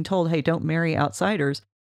and they're being told, hey, don't marry outsiders,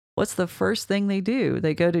 what's the first thing they do?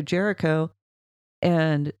 They go to Jericho,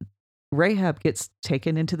 and Rahab gets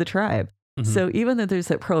taken into the tribe. Mm-hmm. So even though there's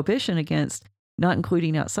that prohibition against not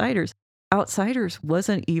including outsiders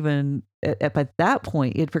wasn't even, by that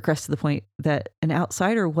point, it progressed to the point that an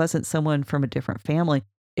outsider wasn't someone from a different family.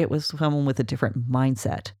 It was someone with a different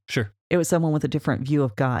mindset. Sure. It was someone with a different view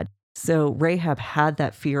of God. So Rahab had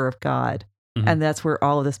that fear of God, and that's where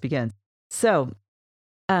all of this begins. So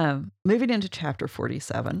moving into chapter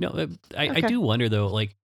 47. No, I do wonder though,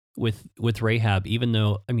 like with Rahab, even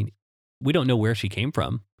though, I mean, we don't know where she came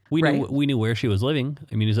from. We knew where she was living.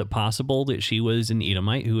 I mean, is it possible that she was an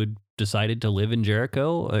Edomite who had decided to live in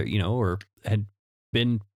Jericho, or had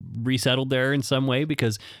been resettled there in some way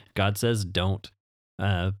because God says don't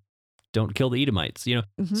kill the Edomites,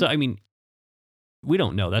 So, I mean, we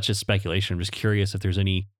don't know. That's just speculation. I'm just curious if there's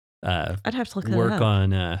any I'd have to look work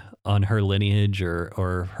that up. on her lineage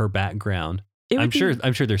or her background. I'm sure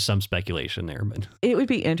there's some speculation there, but it would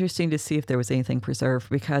be interesting to see if there was anything preserved,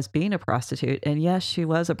 because being a prostitute, and yes, she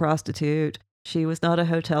was a prostitute. She was not a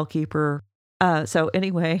hotel keeper. So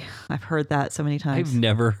anyway, I've heard that so many times. I've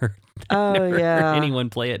never heard anyone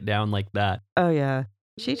play it down like that. Oh yeah.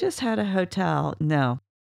 She just had a hotel. No.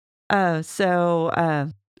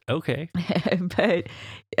 Okay. But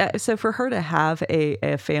so for her to have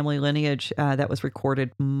a family lineage that was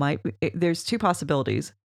recorded there's two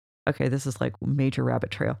possibilities. Okay, this is like major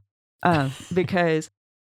rabbit trail. Because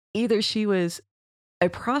either she was a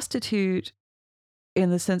prostitute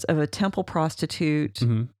in the sense of a temple prostitute,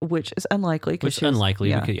 which is unlikely. Because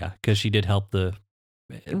she did help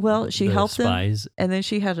she helped spies. Them, and then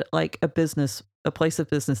she had like a place of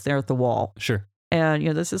business there at the wall. Sure. And,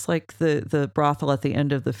 this is like the brothel at the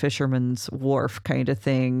end of the fisherman's wharf kind of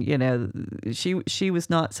thing. She was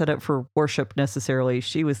not set up for worship necessarily.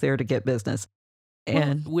 She was there to get business.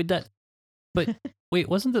 And with that, but wait,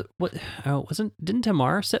 didn't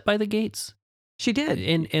Tamar sit by the gates? She did.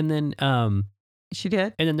 And then, she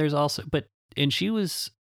did. And then there's also, and she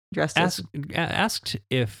was dressed asked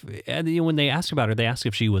if, when they asked about her, they asked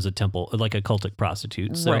if she was a temple, like a cultic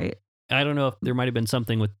prostitute. So right. I don't know if there might've been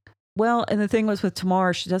something with. Well, and the thing was with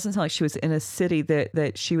Tamar, she doesn't sound like she was in a city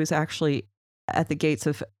that she was actually at the gates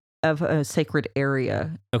of a sacred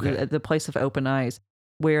area. Okay. The place of open eyes,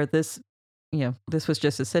 where this was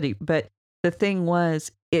just a city. But the thing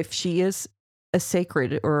was, if she is a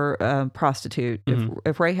sacred or prostitute,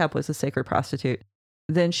 if Rahab was a sacred prostitute,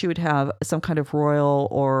 then she would have some kind of royal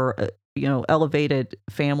or elevated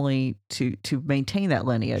family to maintain that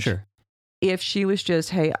lineage. Sure. If she was just,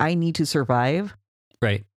 hey, I need to survive.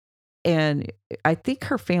 Right. And I think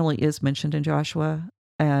her family is mentioned in Joshua.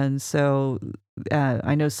 And so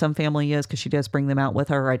I know some family is, because she does bring them out with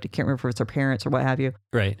her. I can't remember if it's her parents or what have you.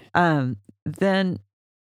 Right. Then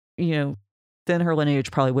her lineage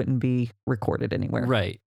probably wouldn't be recorded anywhere.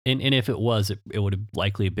 Right. And if it was, it would have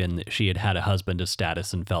likely been that she had a husband of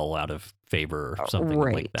status and fell out of favor or something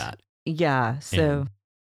like that. Yeah. So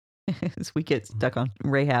as we get stuck on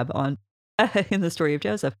Rahab in the story of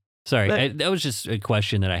Joseph. Sorry, that was just a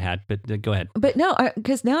question that I had, but go ahead. But no,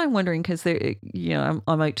 because now I'm wondering, because I'm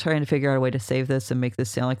like trying to figure out a way to save this and make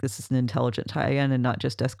this sound like this is an intelligent tie-in and not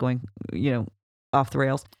just us going, off the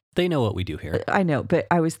rails. They know what we do here. I know, but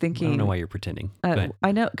I was thinking. I don't know why you're pretending. Go ahead.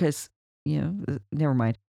 I know, because, never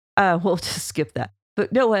mind. We'll just skip that.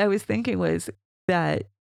 But no, what I was thinking was that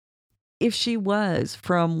if she was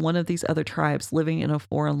from one of these other tribes living in a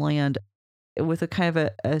foreign land with a kind of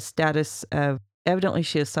a status of, evidently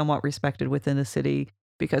she is somewhat respected within the city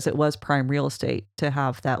because it was prime real estate to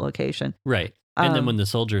have that location. Right. And then when the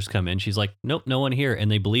soldiers come in, she's like, nope, no one here.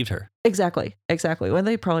 And they believed her. Exactly. When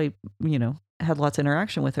they probably, had lots of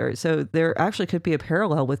interaction with her. So there actually could be a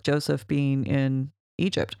parallel with Joseph being in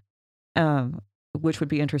Egypt, which would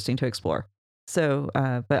be interesting to explore. So,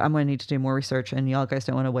 but I'm going to need to do more research, and y'all guys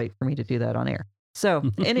don't want to wait for me to do that on air. So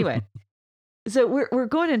anyway, so we're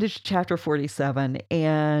going into chapter 47,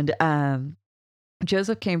 and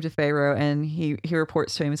Joseph came to Pharaoh, and he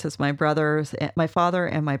reports to him and says, my father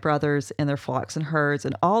and my brothers and their flocks and herds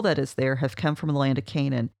and all that is there have come from the land of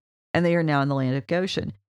Canaan, and they are now in the land of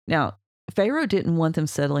Goshen. Now, Pharaoh didn't want them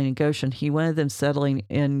settling in Goshen. He wanted them settling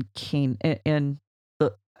in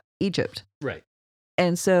Egypt. Right.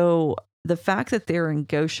 And so the fact that they're in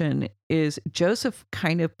Goshen is Joseph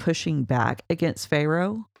kind of pushing back against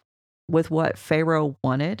Pharaoh with what Pharaoh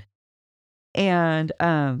wanted. And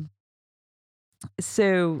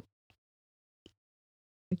so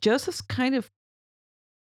Joseph's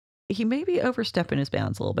he may be overstepping his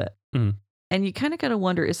bounds a little bit. Mm. And you kind of got to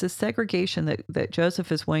wonder, is the segregation that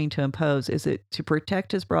Joseph is wanting to impose, is it to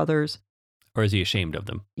protect his brothers? Or is he ashamed of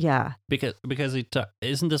them? Yeah. Because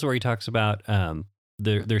isn't this where he talks about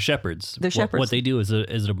their shepherds? The shepherds. What they do is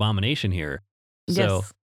an abomination here. So,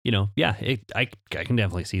 yes. I can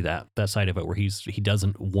definitely see that side of it where he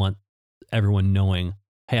doesn't want everyone knowing,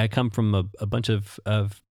 hey, I come from a bunch of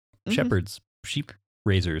shepherds, sheep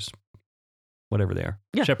raisers, whatever they are.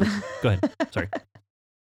 Yeah. Shepherds. Go ahead. Sorry.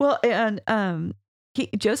 Well, and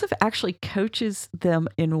Joseph actually coaches them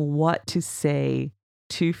in what to say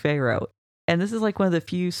to Pharaoh. And this is like one of the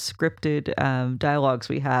few scripted dialogues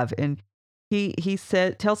we have. And he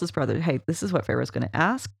tells his brother, hey, this is what Pharaoh's going to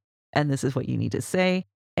ask, and this is what you need to say.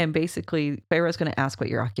 And basically, Pharaoh's going to ask what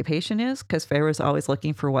your occupation is, because Pharaoh's always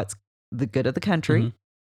looking for what's the good of the country. Mm-hmm.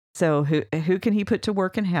 So who can he put to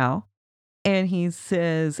work and how? And he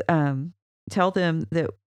says, tell them that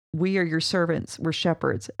we are your servants, we're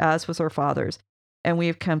shepherds, as was our fathers, and we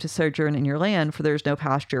have come to sojourn in your land, for there is no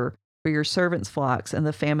pasture for your servants' flocks, and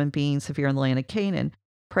the famine being severe in the land of Canaan.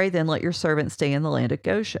 Pray then, let your servants stay in the land of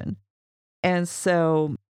Goshen. And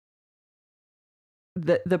so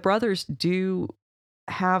the brothers do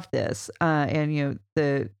have this, and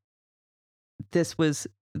this was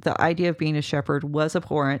the idea of being a shepherd was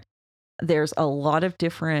abhorrent. There's a lot of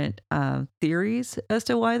different theories as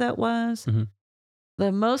to why that was. Mm-hmm.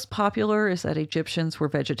 The most popular is that Egyptians were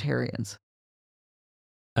vegetarians.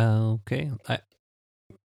 Okay.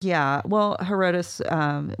 Yeah. Well, Herodotus,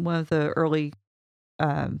 one of the early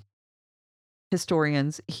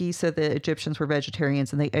historians, he said that Egyptians were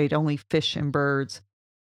vegetarians and they ate only fish and birds.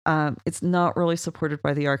 It's not really supported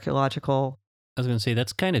by the archaeological. I was going to say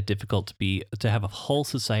that's kind of difficult to have a whole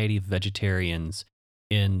society of vegetarians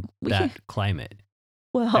in that climate.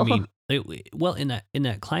 Well, I mean, in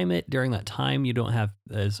that climate during that time, you don't have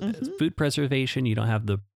as food preservation. You don't have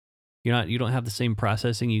you don't have the same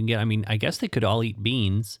processing you can get. I mean, I guess they could all eat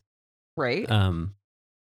beans, right?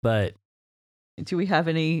 But do we have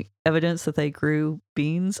any evidence that they grew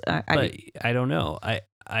beans? I don't know.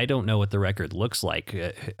 I don't know what the record looks like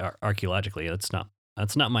archaeologically. That's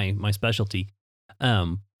not my specialty.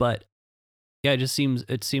 But yeah, it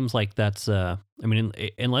seems like that's I mean,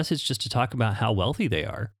 unless it's just to talk about how wealthy they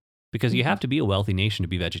are, because you have to be a wealthy nation to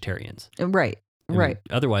be vegetarians. Right. I mean,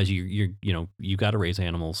 otherwise you got to raise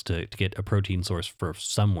animals to get a protein source for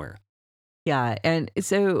somewhere. Yeah, and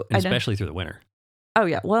so especially through the winter. Oh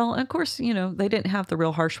yeah. Well, of course, they didn't have the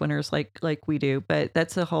real harsh winters like we do, but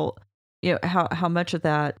that's a whole how much of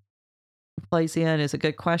that plays in is a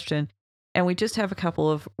good question. And we just have a couple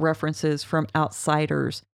of references from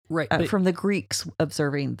outsiders, right? From the Greeks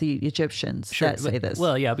observing the Egyptians that say this.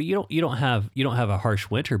 Well, yeah, but you don't have a harsh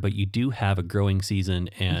winter, but you do have a growing season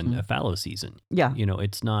and a fallow season. Yeah,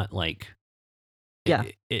 it's not like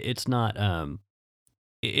it's not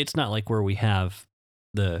like where we have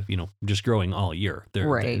the just growing all year.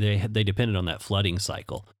 They depended on that flooding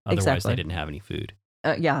cycle. Otherwise, they didn't have any food.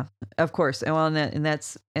 Yeah, of course. And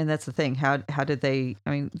that's the thing. How did they?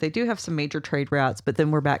 I mean, they do have some major trade routes, but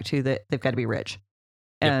then we're back to that they've got to be rich,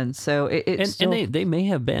 and so they may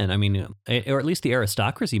have been. I mean, or at least the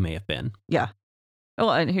aristocracy may have been. Yeah, Oh,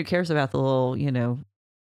 and who cares about the little,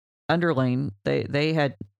 underling?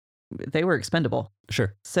 They were expendable.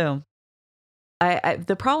 Sure. So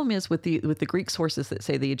the problem is with the Greek sources that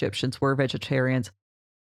say the Egyptians were vegetarians.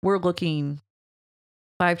 We're looking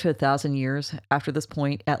 5 to 1,000 years after this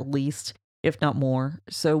point, at least, if not more.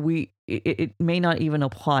 So it may not even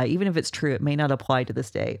apply. Even if it's true, it may not apply to this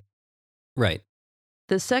day. Right.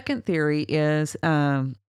 The second theory is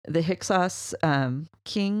the Hyksos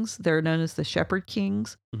kings. They're known as the Shepherd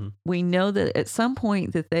Kings. Mm-hmm. We know that at some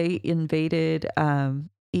point that they invaded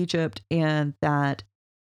Egypt, and that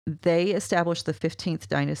they established the 15th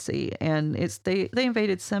dynasty, and they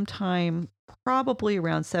invaded sometime probably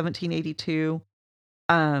around 1782.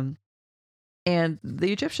 And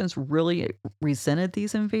the Egyptians really resented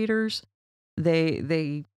these invaders.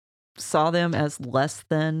 They saw them as less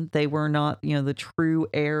than. They were not, the true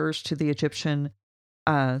heirs to the Egyptian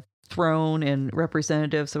throne and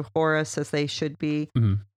representatives of Horus as they should be.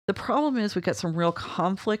 Mm-hmm. The problem is we got some real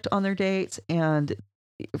conflict on their dates, and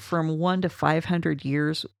from 1 to 500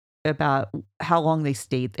 years about how long they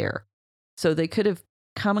stayed there. So they could have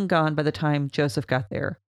come and gone by the time Joseph got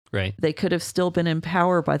there. Right. They could have still been in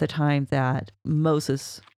power by the time that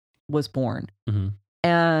Moses was born. Mm-hmm.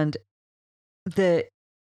 And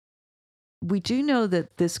we do know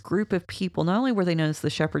that this group of people, not only were they known as the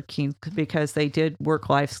Shepherd Kings because they did work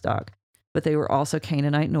livestock, but they were also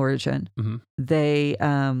Canaanite in origin. Mm-hmm. They,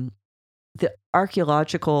 the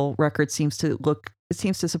archaeological record seems to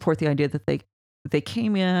support the idea that they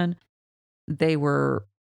came in, they were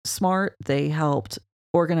smart, they helped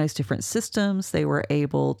organize different systems, they were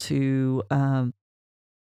able to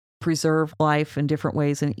preserve life in different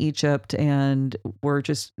ways in Egypt, and were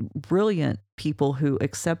just brilliant people who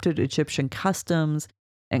accepted Egyptian customs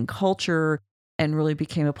and culture and really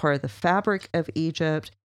became a part of the fabric of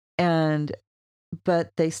Egypt.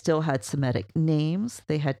 But they still had Semitic names.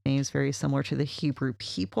 They had names very similar to the Hebrew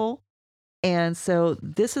people. And so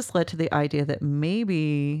this has led to the idea that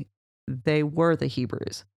maybe they were the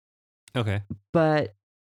Hebrews. Okay. But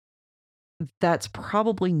that's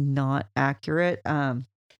probably not accurate.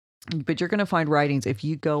 But you're going to find writings, if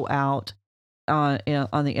you go out on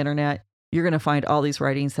the internet, you're going to find all these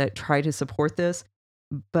writings that try to support this.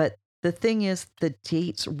 But the thing is, the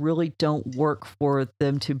dates really don't work for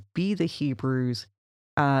them to be the Hebrews,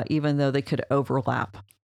 even though they could overlap.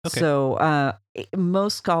 Okay. So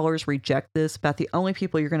most scholars reject this. About the only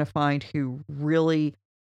people you're going to find who really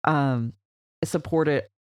support it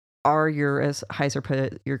are as Heiser put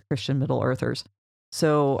it, your Christian Middle Earthers.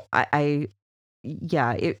 So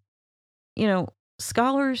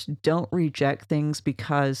scholars don't reject things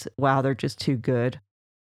because, wow, they're just too good.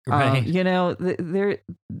 Right.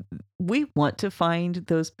 We want to find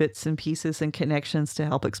those bits and pieces and connections to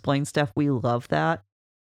help explain stuff. We love that.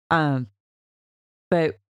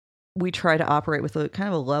 But we try to operate with a kind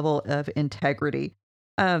of a level of integrity.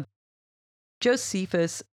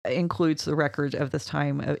 Josephus includes the record of this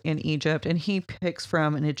time in Egypt, and he picks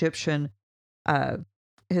from an Egyptian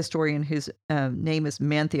historian whose name is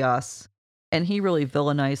Mantheos. And he really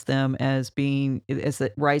villainized them as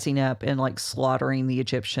rising up and like slaughtering the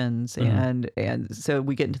Egyptians. Mm-hmm. And so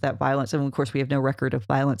we get into that violence. And of course, we have no record of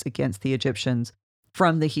violence against the Egyptians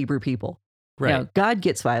from the Hebrew people. Right. Now, God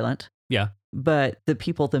gets violent. Yeah. But the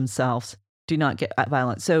people themselves do not get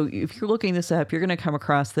violent. So if you're looking this up, you're going to come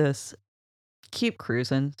across this. Keep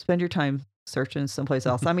cruising. Spend your time searching someplace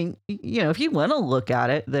else. I mean, if you want to look at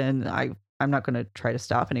it, then I'm not going to try to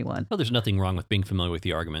stop anyone. Well, there's nothing wrong with being familiar with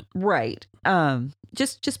the argument. Right.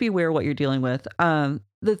 Just be aware of what you're dealing with.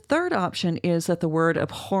 The third option is that the word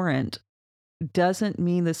abhorrent doesn't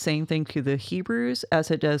mean the same thing to the Hebrews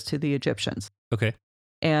as it does to the Egyptians. Okay.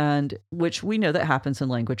 And which we know that happens in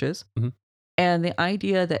languages. Mm-hmm. And the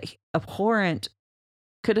idea that abhorrent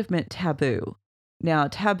could have meant taboo. Now,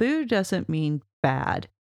 taboo doesn't mean bad.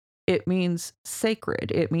 It means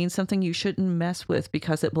sacred. It means something you shouldn't mess with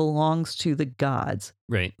because it belongs to the gods.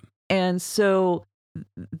 Right. And so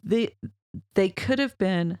they could have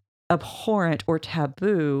been abhorrent or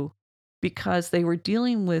taboo because they were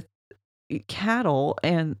dealing with cattle,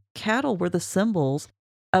 and cattle were the symbols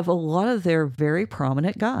of a lot of their very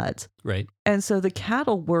prominent gods. Right. And so the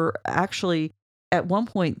cattle were actually at one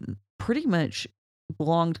point pretty much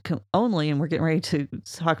belonged only, and we're getting ready to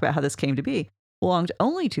talk about how this came to be, belonged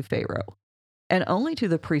only to Pharaoh and only to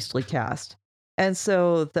the priestly caste. And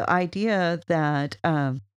so the idea that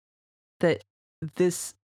that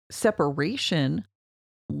this separation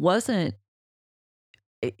wasn't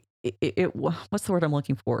it what's the word I'm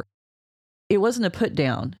looking for? It wasn't a put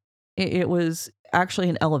down. It was actually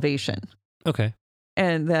an elevation. Okay.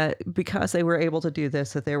 And that because they were able to do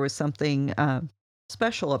this, that there was something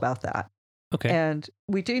special about that. Okay. And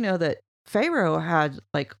we do know that Pharaoh had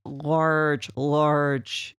like large,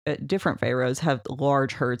 different pharaohs have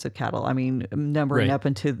large herds of cattle. I mean, numbering Right. up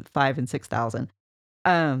into 5,000 and 6,000.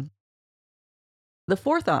 The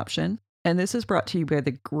fourth option, and this is brought to you by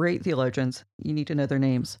the great theologians, you need to know their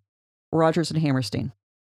names, Rogers and Hammerstein.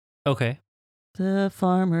 Okay. The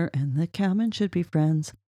farmer and the cowman should be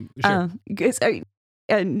friends. Sure.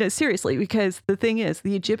 No, seriously, because the thing is,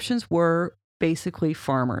 the Egyptians were basically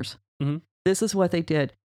farmers. Mhm. This is what they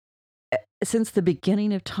did. Since the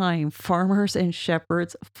beginning of time, farmers and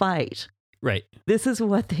shepherds fight. Right. This is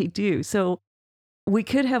what they do. So we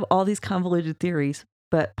could have all these convoluted theories,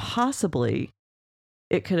 but possibly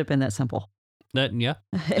it could have been that simple.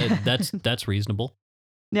 That's reasonable.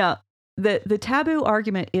 Now, the taboo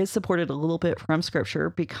argument is supported a little bit from Scripture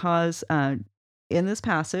because in this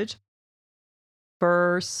passage,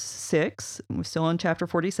 verse 6, we're still in chapter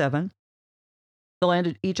 47, the land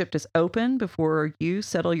of Egypt is open before you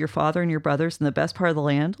settle your father and your brothers in the best part of the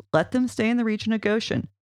land. Let them stay in the region of Goshen.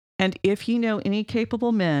 And if you know any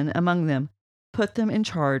capable men among them, put them in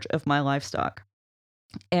charge of my livestock.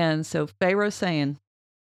 And so Pharaoh's saying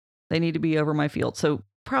they need to be over my field. So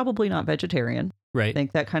probably not vegetarian. I Right.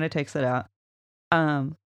 think that kind of takes it out.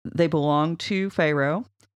 They belong to Pharaoh.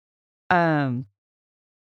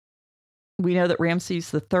 We know that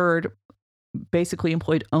Ramses III basically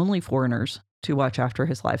employed only foreigners to watch after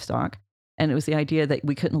his livestock. And it was the idea that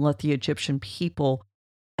we couldn't let the Egyptian people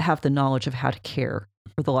have the knowledge of how to care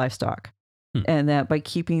for the livestock. And that by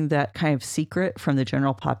keeping that kind of secret from the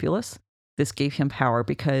general populace, this gave him power,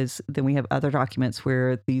 because then we have other documents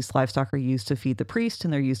where these livestock are used to feed the priest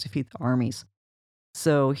and they're used to feed the armies.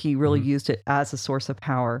 So he really used it as a source of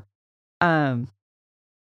power.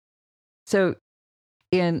 So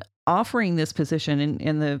in offering this position,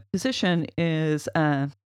 and the position is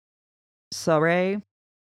Sareh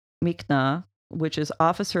Mikna, which is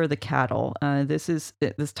officer of the cattle. This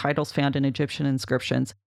title's found in Egyptian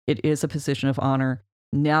inscriptions. It is a position of honor.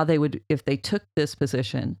 Now they would, if they took this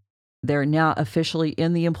position, they're now officially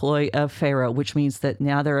in the employ of Pharaoh, which means that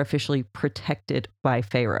now they're officially protected by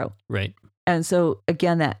Pharaoh. Right. And so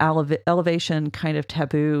again, that elevation kind of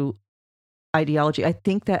taboo ideology, I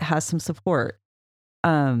think that has some support.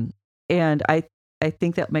 And I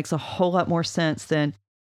think that makes a whole lot more sense than,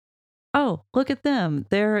 oh, look at them,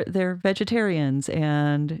 they're vegetarians,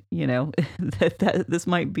 and you know that this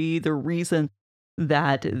might be the reason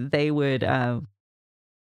that they would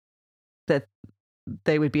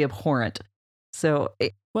be abhorrent. So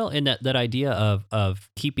Well, and that idea of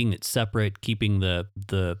keeping it separate, keeping the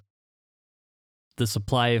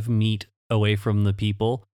supply of meat away from the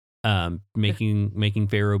people, making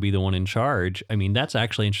Pharaoh be the one in charge. I mean, that's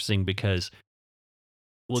actually interesting, because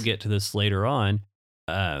we'll get to this later on.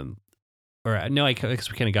 Or no, I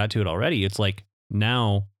guess we kind of got to it already. It's like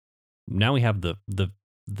now we have the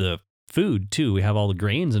food too. We have all the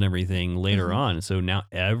grains and everything later on. So now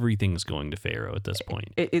everything's going to Pharaoh at this point.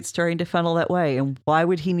 It's starting to funnel that way. And why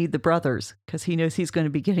would he need the brothers? Because he knows he's going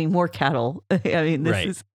to be getting more cattle. I mean,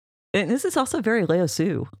 this is also very Lao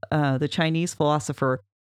Tzu, the Chinese philosopher,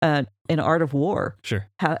 in Art of War. Sure.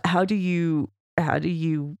 How do you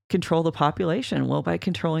control the population? Well, by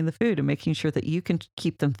controlling the food and making sure that you can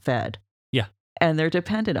keep them fed. Yeah. And they're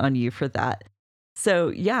dependent on you for that. So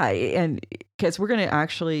yeah, and because we're going to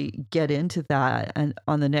actually get into that, and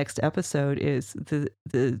on the next episode is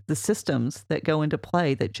the systems that go into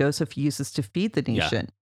play that Joseph uses to feed the nation.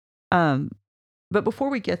 Yeah. But before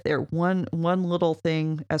we get there, one little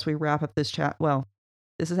thing as we wrap up this chat. Well,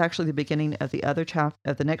 this is actually the beginning of the other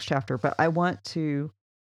of the next chapter, but I want to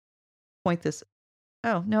point this.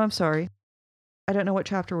 Oh no, I'm sorry, I don't know what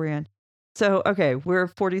chapter we're in. So okay, we're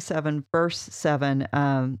 47, verse 7.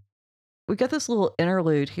 We got this little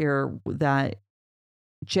interlude here that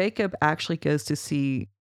Jacob actually goes to see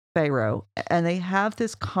Pharaoh, and they have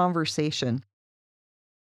this conversation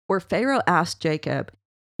where Pharaoh asks Jacob,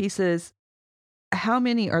 he says, how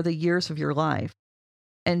many are the years of your life?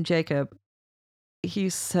 And Jacob,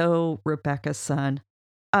 he's so Rebekah's son.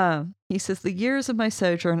 He says, the years of my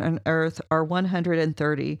sojourn on earth are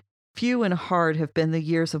 130. Few and hard have been the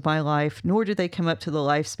years of my life, nor do they come up to the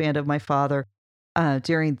lifespan of my father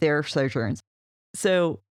during their sojourns.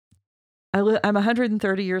 So I'm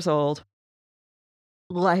 130 years old.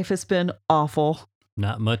 Life has been awful.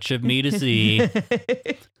 Not much of me to see.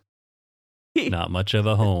 Not much of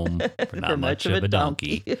a home. Not much of a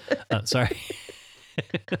donkey. Sorry.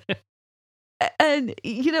 And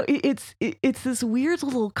you know, it's this weird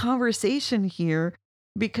little conversation here,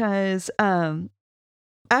 because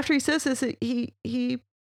after he says this, he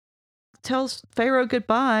tells Pharaoh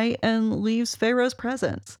goodbye and leaves Pharaoh's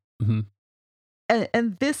presence. Mhm.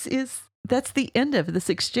 And that's the end of this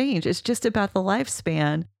exchange. It's just about the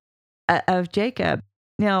lifespan of Jacob.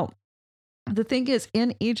 Now, the thing is,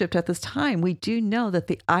 in Egypt at this time, we do know that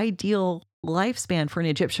the ideal lifespan for an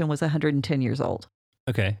Egyptian was 110 years old.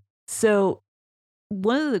 Okay. So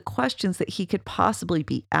one of the questions that he could possibly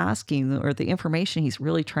be asking, or the information he's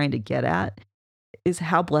really trying to get at, is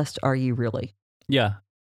how blessed are you really? Yeah.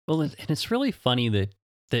 Well, and it's really funny that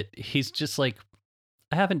he's just like,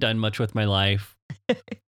 I haven't done much with my life.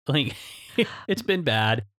 Like, it's been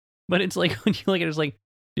bad. But it's like, when you look at it, it's like,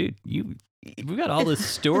 dude, we've got all this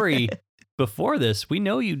story before this. We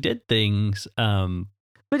know you did things. But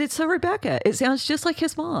it's so Rebecca. It sounds just like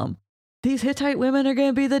his mom. These Hittite women are going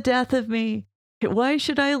to be the death of me. Why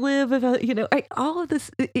should I live if all of this?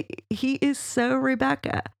 He is so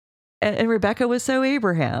Rebecca, and Rebecca was so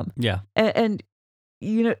Abraham. Yeah. And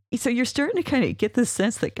so you're starting to kind of get this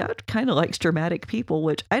sense that God kind of likes dramatic people,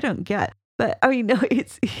 which I don't get. But I mean, no,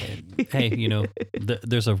 it's hey,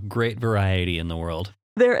 there's a great variety in the world.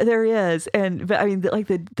 There is, but I mean, like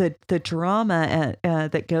the drama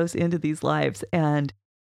that goes into these lives, and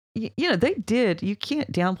they did. You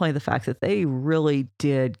can't downplay the fact that they really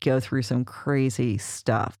did go through some crazy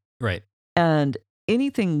stuff, right? And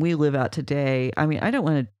anything we live out today, I mean, I don't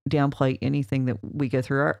want to downplay anything that we go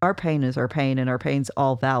through. Our pain is our pain, and our pain's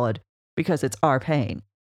all valid because it's our pain.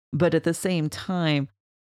 But at the same time,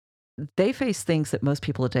 they face things that most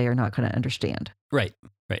people today are not going to understand. Right.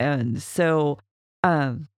 And so,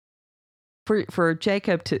 for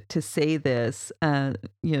Jacob to say this,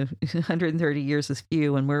 130 years is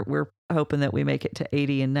few, and we're hoping that we make it to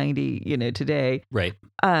 80 and 90, today. Right.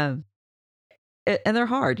 And they're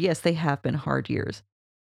hard. Yes, they have been hard years,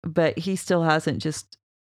 but he still hasn't just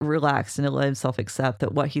relaxed and let himself accept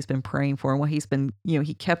that what he's been praying for and what he's been,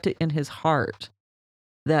 he kept it in his heart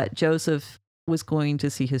that Joseph was going to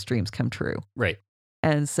see his dreams come true. Right.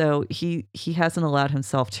 And so he hasn't allowed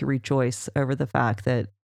himself to rejoice over the fact that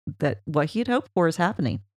what he had hoped for is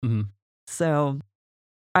happening. Mm-hmm. So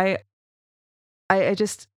I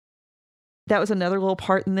just, that was another little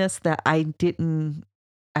part in this that I don't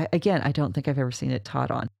think I've ever seen it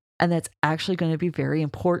taught on. And that's actually going to be very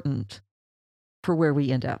important for where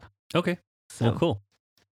we end up. Okay. So, well, cool.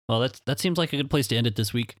 Well, that seems like a good place to end it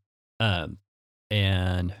this week. And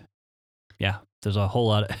yeah, there's a whole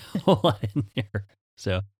lot in there.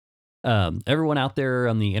 So, everyone out there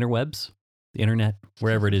on the interwebs, the internet,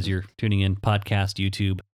 wherever it is you're tuning in, podcast,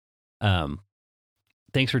 YouTube,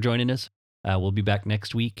 thanks for joining us. We'll be back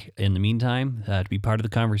next week. In the meantime, to be part of the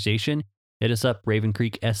conversation, hit us up, Raven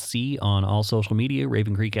Creek SC, on all social media,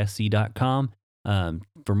 ravencreeksc.com.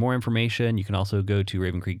 For more information, you can also go to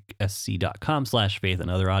ravencreeksc.com/faith and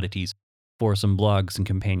other oddities for some blogs and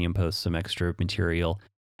companion posts, some extra material.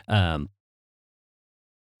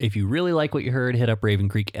 If you really like what you heard, hit up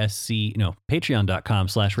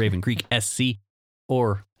patreon.com/ravencreeksc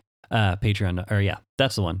or Patreon,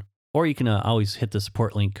 that's the one. Or you can always hit the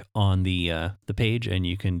support link on the page, and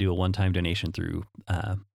you can do a one-time donation through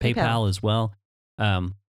PayPal as well.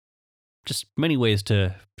 Just many ways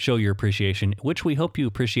to show your appreciation, which we hope you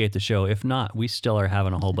appreciate the show. If not, we still are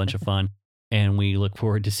having a whole bunch of fun, and we look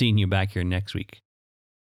forward to seeing you back here next week.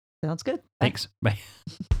 Sounds good. Thanks. Bye.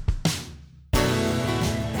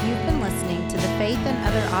 You've been listening to the Faith and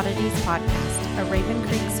Other Oddities podcast, a Raven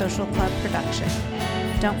Creek Social Club production.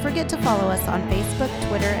 Don't forget to follow us on Facebook,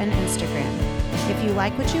 Twitter, and Instagram. If you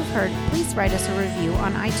like what you've heard, please write us a review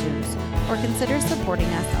on iTunes or consider supporting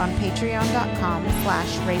us on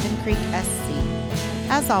patreon.com/RavenCreekSC.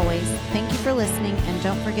 As always, thank you for listening, and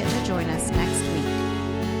don't forget to join us next week.